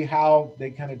eyes to see how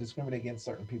they kind of discriminate against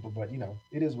certain people. But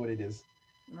it is what it is.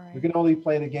 We Right. can only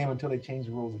play the game until they change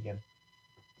the rules again.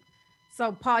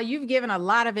 So, Paul, you've given a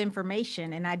lot of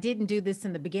information, and I didn't do this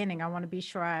in the beginning. I want to be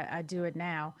sure I do it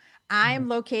now. Mhm. I'm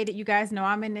located, you guys know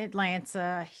I'm in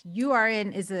Atlanta. You are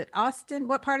in, is it Austin?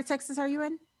 What part of Texas are you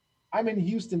in? I'm in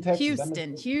Houston, Texas.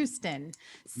 Houston. Yeah.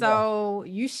 So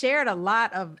you shared a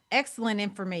lot of excellent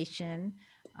information.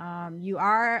 You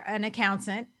are an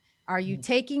accountant. Are you Mhm.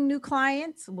 taking new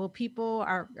clients?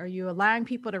 Are you allowing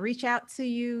people to reach out to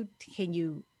you?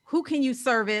 Who can you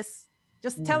service?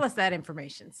 Just Mhm. tell us that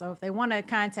information. So if they want to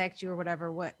contact you or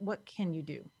whatever, what can you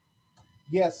do?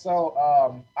 Yes, so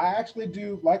I actually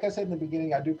do, like I said in the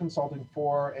beginning, I do consulting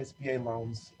for SBA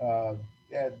loans. Yeah,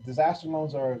 disaster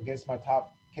loans are, I guess, my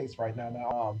top case right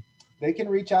now. They can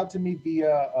reach out to me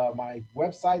via my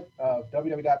website,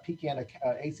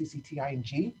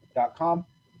 www.pkanaccting.com.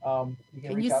 You can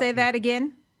Can you reach out say to me. that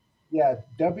again? Yeah,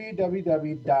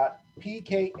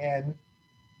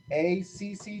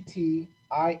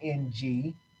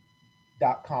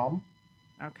 www.pkanaccting.com.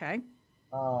 Okay.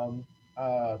 Um,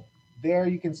 uh, there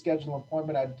you can schedule an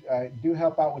appointment. I do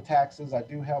help out with taxes. I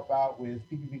do help out with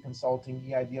PPP consulting,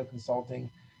 EIDL consulting.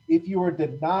 If you were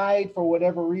denied for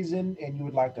whatever reason and you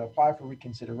would like to apply for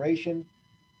reconsideration,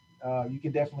 you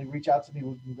can definitely reach out to me.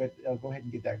 We can go ahead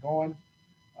and get that going.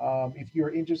 If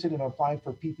you're interested in applying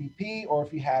for PPP or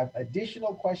if you have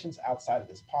additional questions outside of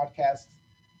this podcast,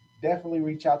 definitely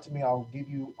reach out to me. I'll give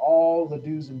you all the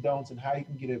do's and don'ts and how you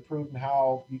can get it approved and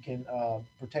how you can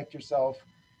protect yourself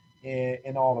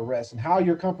and all the rest, and how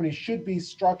your company should be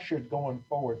structured going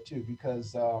forward too.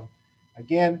 Because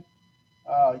again,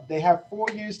 they have 4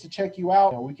 years to check you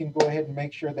out. We can go ahead and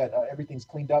make sure that everything's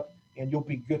cleaned up and you'll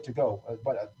be good to go.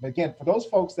 But again, for those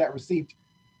folks that received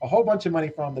a whole bunch of money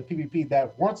from the PPP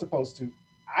that weren't supposed to,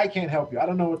 I can't help you. I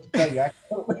don't know what to tell you.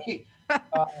 Actually,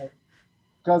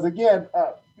 because again,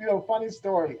 funny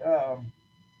story.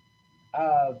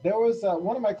 There was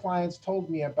one of my clients told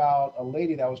me about a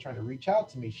lady that was trying to reach out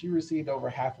to me. She received over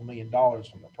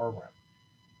 $500,000 from the program.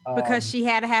 Because Um, she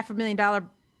had a $500,000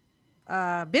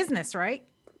 business, right?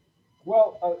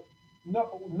 well,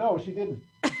 no, no, she didn't.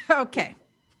 Okay.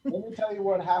 Let me tell you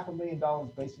what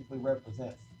 $500,000 basically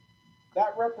represents.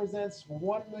 That represents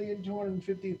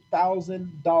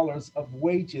 $1,250,000 of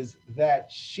wages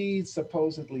that she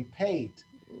supposedly paid.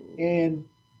 And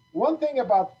one thing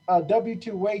about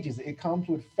W-2 wages, it comes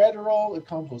with federal, it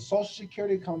comes with Social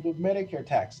Security, it comes with Medicare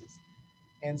taxes.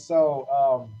 And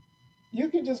so you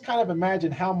can just kind of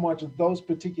imagine how much those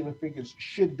particular figures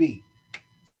should be.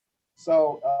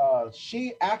 So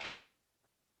she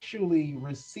actually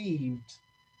received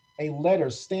a letter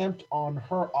stamped on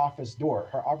her office door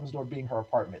being her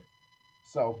apartment.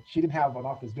 So she didn't have an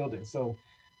office building. So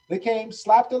they came, the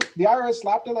IRS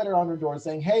slapped a letter on her door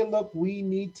saying, hey, look, we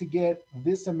need to get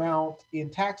this amount in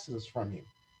taxes from you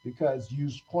because you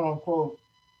quote unquote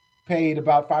paid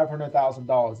about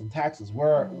 $500,000 in taxes.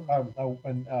 Where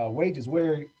and wages?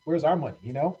 Where's our money?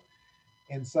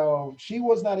 And so she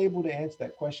was not able to answer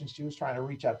that question. She was trying to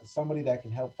reach out to somebody that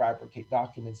can help fabricate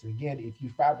documents. And again, if you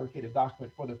fabricate a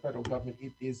document for the federal government,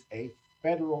 it is a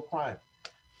federal crime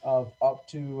of up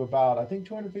to about, I think,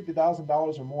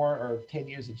 $250,000 or more, or 10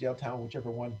 years in jail time, whichever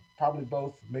one. Probably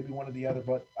both, maybe one or the other.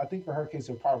 But I think for her case,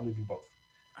 it'll probably be both.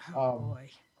 Oh Um, boy.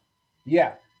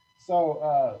 yeah.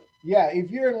 So yeah,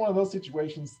 if you're in one of those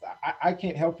situations, I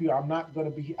can't help you. I'm not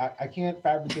going to be. I can't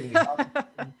fabricate any documents.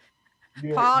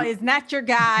 Paul You're, is not your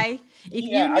guy. If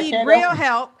you yeah, I need can't help real you.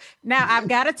 help, now I've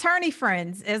got attorney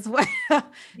friends as well. So,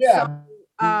 Yeah,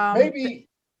 um, maybe.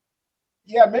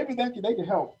 Yeah, maybe they can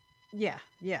help. yeah.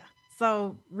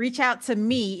 So reach out to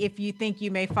me if you think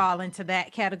you may fall into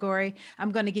that category.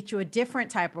 I'm going to get you a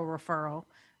different type of referral.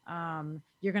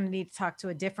 You're going to need to talk to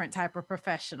a different type of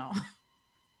professional.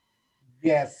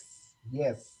 Yes,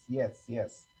 yes, yes,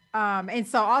 yes. And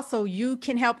so also you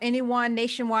can help anyone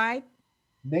nationwide.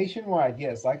 Nationwide,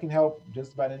 yes, I can help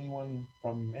just about anyone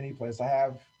from any place.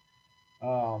 Yeah,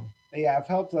 I've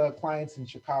helped clients in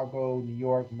Chicago, New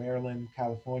York, Maryland,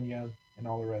 California, and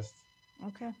all the rest.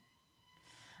 Okay.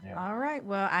 Yeah. All right.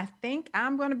 Well, I think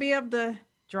I'm going to be able to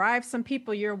drive some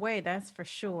people your way. That's for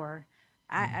sure.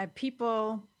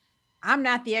 Mm. I'm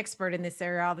not the expert in this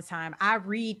area all the time. I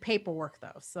read paperwork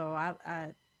though. So I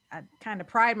kind of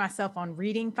pride myself on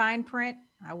reading fine print.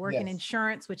 I work in Yes.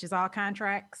 insurance, which is all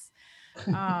contracts.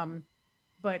 Um,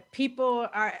 but people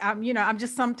I'm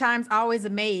just sometimes always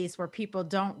amazed where people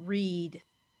don't read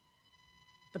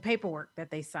the paperwork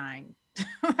that they sign.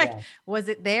 Like, Yeah. was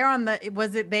it there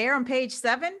on page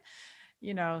 7?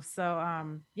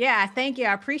 So yeah, I thank you.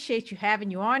 I appreciate you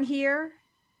having you on here.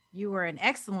 You were an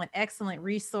excellent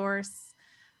resource.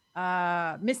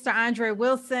 Mr. Andre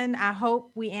Wilson, I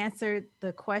hope we answered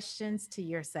the questions to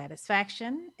your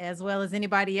satisfaction, as well as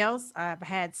anybody else. I've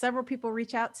had several people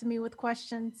reach out to me with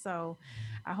questions, so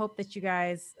I hope that you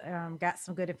guys got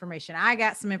some good information. I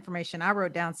got some information. I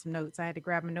wrote down some notes. I had to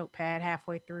grab my notepad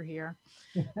halfway through here.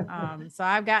 So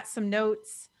I've got some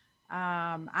notes.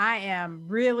 I am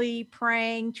really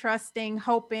praying, trusting,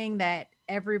 hoping that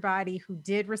everybody who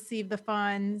did receive the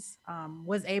funds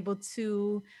was able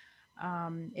to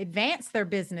advance their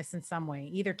business in some way,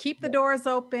 either keep the Yeah. doors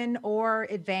open or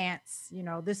advance.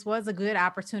 This was a good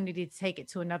opportunity to take it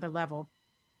to another level.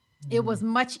 It Mhm. was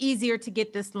much easier to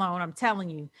get this loan, I'm telling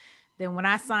you, than when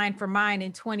I signed for mine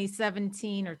in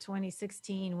 2017 or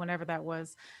 2016, whenever that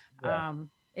was. Yeah.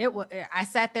 I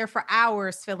sat there for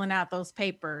hours filling out those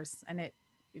papers, and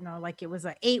like it was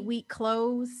an 8-week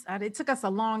close. It took us a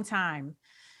long time.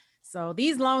 So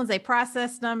these loans, they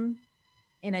processed them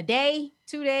in a day,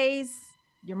 2 days.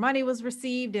 Your money was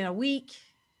received in a week.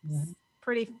 It's Mhm.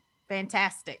 pretty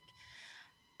fantastic.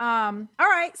 All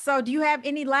right. So do you have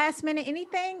any last minute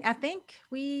anything? I think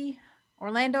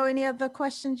Orlando, any other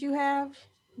questions you have?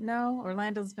 No,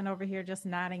 Orlando's been over here just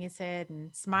nodding his head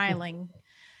and smiling.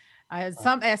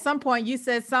 At some point you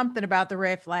said something about the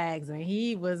red flags, and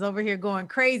he was over here going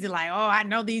crazy, like, oh, I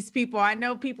know these people. I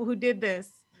know people who did this.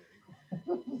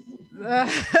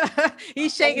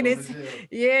 He's shaking his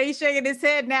Yeah, he's shaking his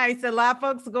head now. He said a lot of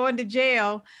folks are going to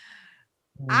jail.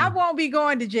 I Mm. won't be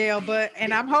going to jail,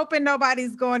 and I'm hoping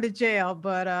nobody's going to jail.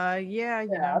 But yeah,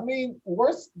 Yeah, I mean, the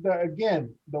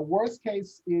worst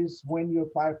case is when you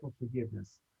apply for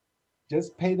forgiveness.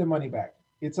 Just pay the money back.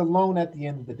 It's a loan at the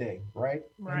end of the day, right?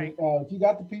 And right. if you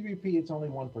got the PPP, it's only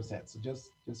 1%, so just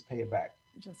pay it back.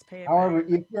 Just pay it back. However,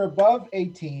 if you're above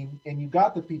 18 and you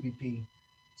got the PPP,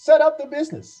 set up the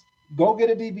business. Go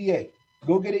get a DBA.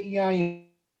 Go get an EIN.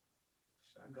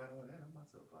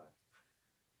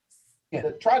 Yeah,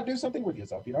 try to do something with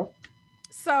yourself. Just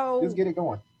So get it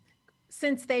going.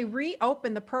 since they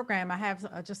reopened the program, I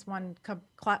have just one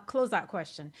closeout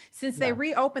question. Since they Yeah.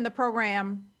 reopened the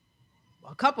program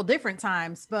a couple different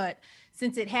times, but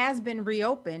since it has been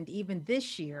reopened even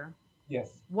this year,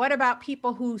 Yes. what about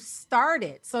people who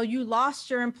started? So you lost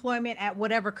your employment at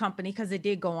whatever company because it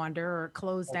did go under or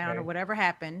close down or Okay. whatever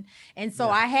happened. And so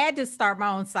Yeah. I had to start my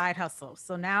own side hustle.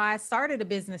 So now I started a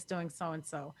business doing so and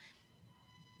so.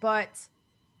 But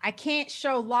I can't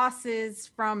show losses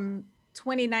from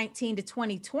 2019 to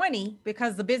 2020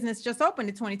 because the business just opened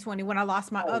in 2020 when I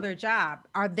lost my Oh, other job.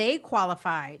 Are they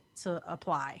qualified to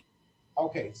apply?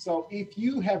 okay. So if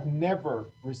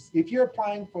you're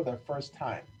applying for the first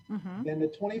time, Mm-hmm. then the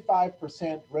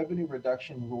 25% revenue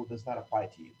reduction rule does not apply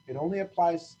to you. It only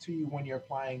applies to you when you're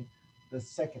applying the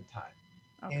second time.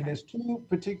 And Okay. there's two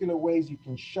particular ways you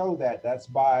can show that. That's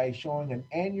by showing an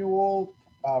annual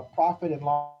profit and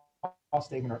loss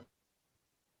statement or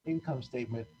income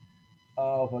statement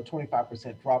of a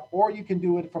 25% drop, or you can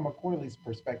do it from a quarterly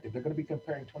perspective. They're going to be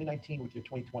comparing 2019 with your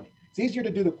 2020. It's easier to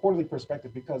do the quarterly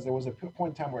perspective because there was a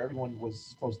point in time where everyone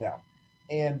was closed down.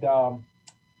 And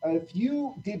if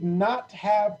you did not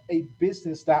have a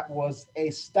business that was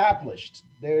established,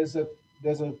 there's a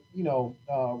you know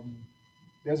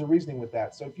there's a reasoning with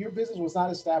that. So if your business was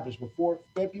not established before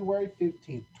February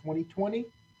 15th, 2020,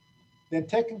 then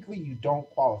technically you don't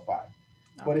qualify.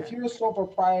 But if Okay. you're a sole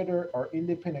proprietor or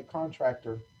independent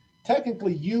contractor,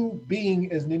 technically you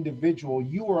being as an individual,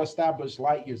 you were established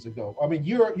light years ago. I mean,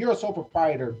 you're a sole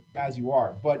proprietor as you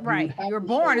are, but you would Right. have You're to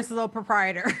born show, as a little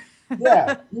proprietor.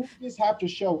 yeah, you just have to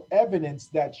show evidence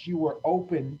that you were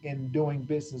open in doing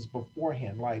business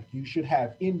beforehand. Like you should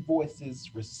have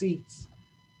invoices, receipts,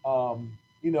 um,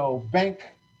 bank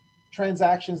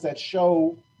transactions that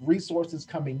show resources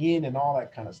coming in and all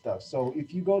that kind of stuff. So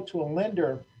if you go to a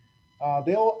lender,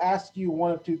 they'll ask you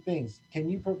one of two things. Can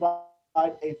you provide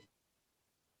a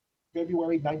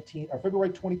February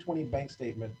 2020 bank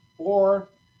statement, or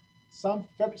some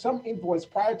invoice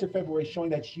prior to February showing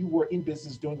that you were in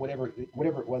business doing whatever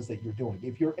it was that you're doing?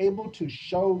 If you're able to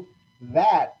show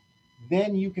that,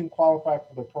 then you can qualify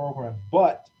for the program,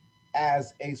 but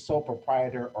as a sole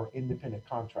proprietor or independent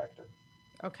contractor.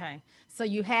 Okay. So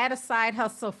you had a side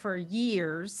hustle for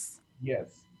years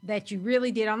Yes. that you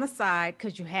really did on the side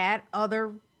because you had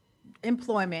other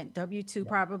employment, W 2 Yeah.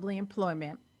 probably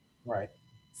employment, Right.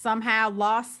 somehow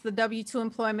lost the W 2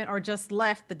 employment or just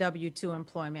left the W 2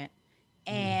 employment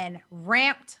Mm. and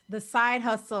ramped the side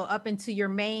hustle up into your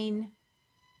main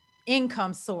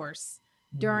income source.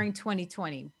 Mhm. during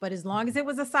 2020. But as long as it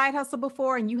was a side hustle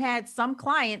before and you had some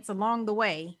clients along the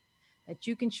way that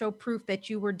you can show proof that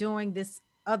you were doing this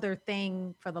other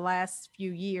thing for the last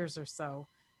few years or so,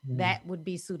 Mhm. that would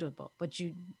be suitable. But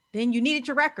you needed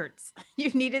your records. You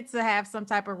needed to have some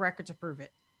type of record to prove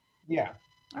it. Yeah,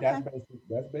 Okay.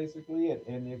 that's basically it.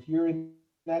 And if you're in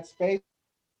that space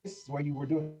where you were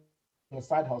doing a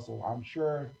side hustle, I'm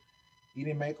sure you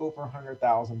didn't make over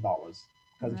 $100,000.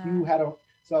 Because if you had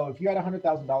Nah. if you had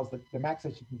 $100,000, the max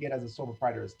that you can get as a sole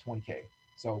proprietor is 20K.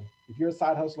 So if you're a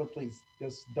side hustler, please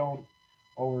just don't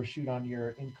overshoot on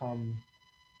your income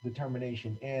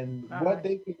determination. And All what right.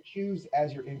 they can choose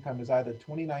as your income is either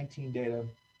 2019 data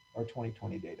or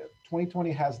 2020 data.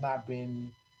 2020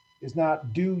 is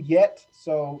not due yet.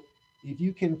 So if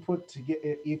you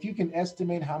can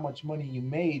estimate how much money you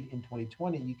made in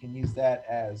 2020, you can use that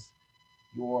as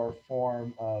your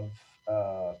form of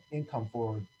income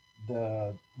for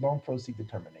the loan proceed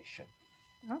determination.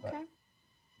 But Okay. Well,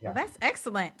 yeah, that's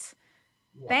excellent.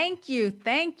 you're welcome. Thank you.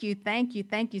 Thank you. Thank you.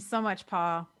 Thank you so much,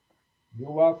 Paul.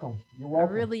 You're welcome. You're I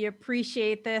welcome. really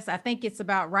appreciate this. I think it's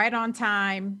about right on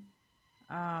time.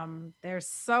 There's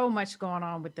so much going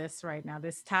on with this right now.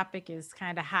 This topic is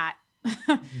kind of hot,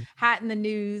 Mhm. hot in the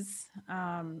news,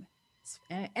 and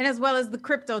as well as the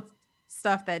crypto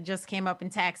stuff that just came up in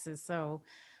taxes. So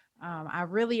I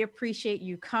really appreciate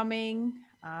you coming.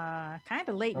 Kind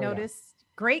of late Oh yeah. notice.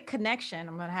 Great connection.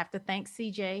 I'm going to have to thank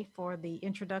CJ for the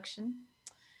introduction.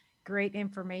 Great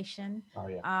information. Oh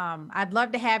yeah. I'd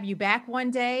love to have you back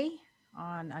one day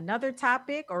on another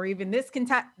topic, or even this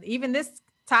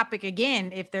topic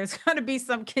again. If there's going to be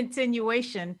some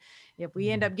continuation, if we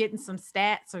end Mhm. up getting some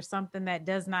stats or something that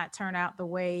does not turn out the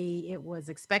way it was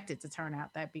expected to turn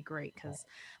out, that'd be great. Because,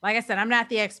 like I said, I'm not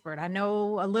the expert. I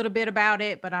know a little bit about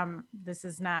it, but this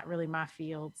is not really my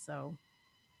field. So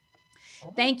All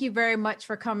right. thank you very much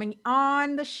for coming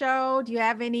on the show. Do you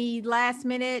have any last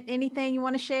minute anything you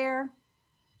want to share?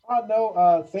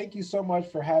 No, thank you so much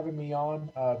for having me on.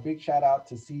 Big shout out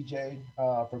to CJ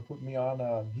for putting me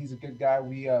on. He's a good guy.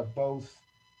 We both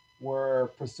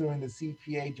were pursuing the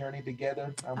CPA journey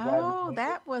together. I'm glad we Oh, made it.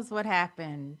 that was what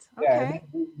happened. Yeah, and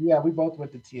Okay. yeah, we both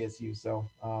went to TSU, so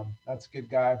that's a good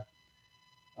guy.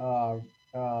 Uh,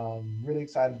 really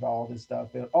excited about all this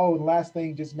stuff. And, oh, and last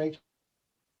thing, just make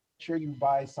sure you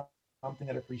buy something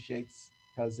that appreciates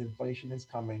because inflation is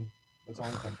coming. It's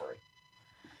only temporary.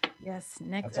 Yes,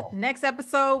 That's all. next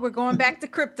episode we're going back to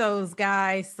cryptos,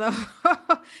 guys. So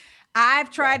I've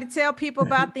Yeah. tried to tell people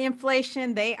about the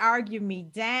inflation. They argue me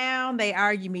down. They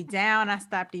argue me down. I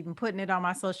stopped even putting it on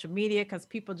my social media because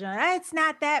people just, it's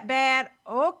not that bad.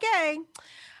 Okay.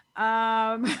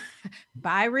 Um,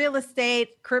 buy real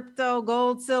estate, crypto,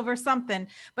 gold, silver, something.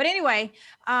 But anyway,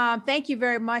 thank you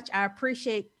very much. I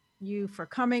appreciate you for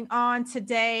coming on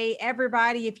today.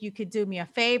 Everybody, if you could do me a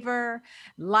favor,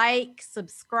 like,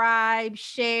 subscribe,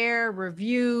 share,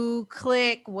 review,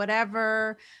 click,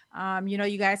 whatever.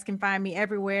 You guys can find me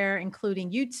everywhere,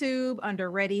 including YouTube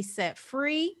under Ready Set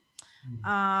Free. Mhm.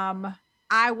 Um,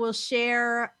 I will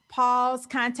share Paul's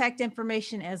contact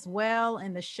information as well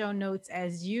in the show notes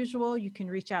as usual. You can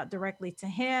reach out directly to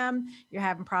him. You're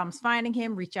having problems finding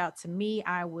him, reach out to me.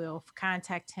 I will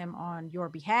contact him on your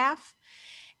behalf.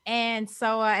 And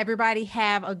so, everybody,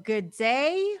 have a good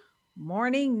day,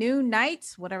 morning, noon, night,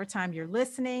 whatever time you're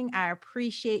listening. I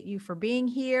appreciate you for being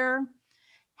here.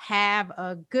 Have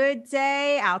a good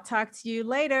day. I'll talk to you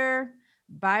later.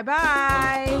 Bye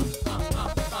bye.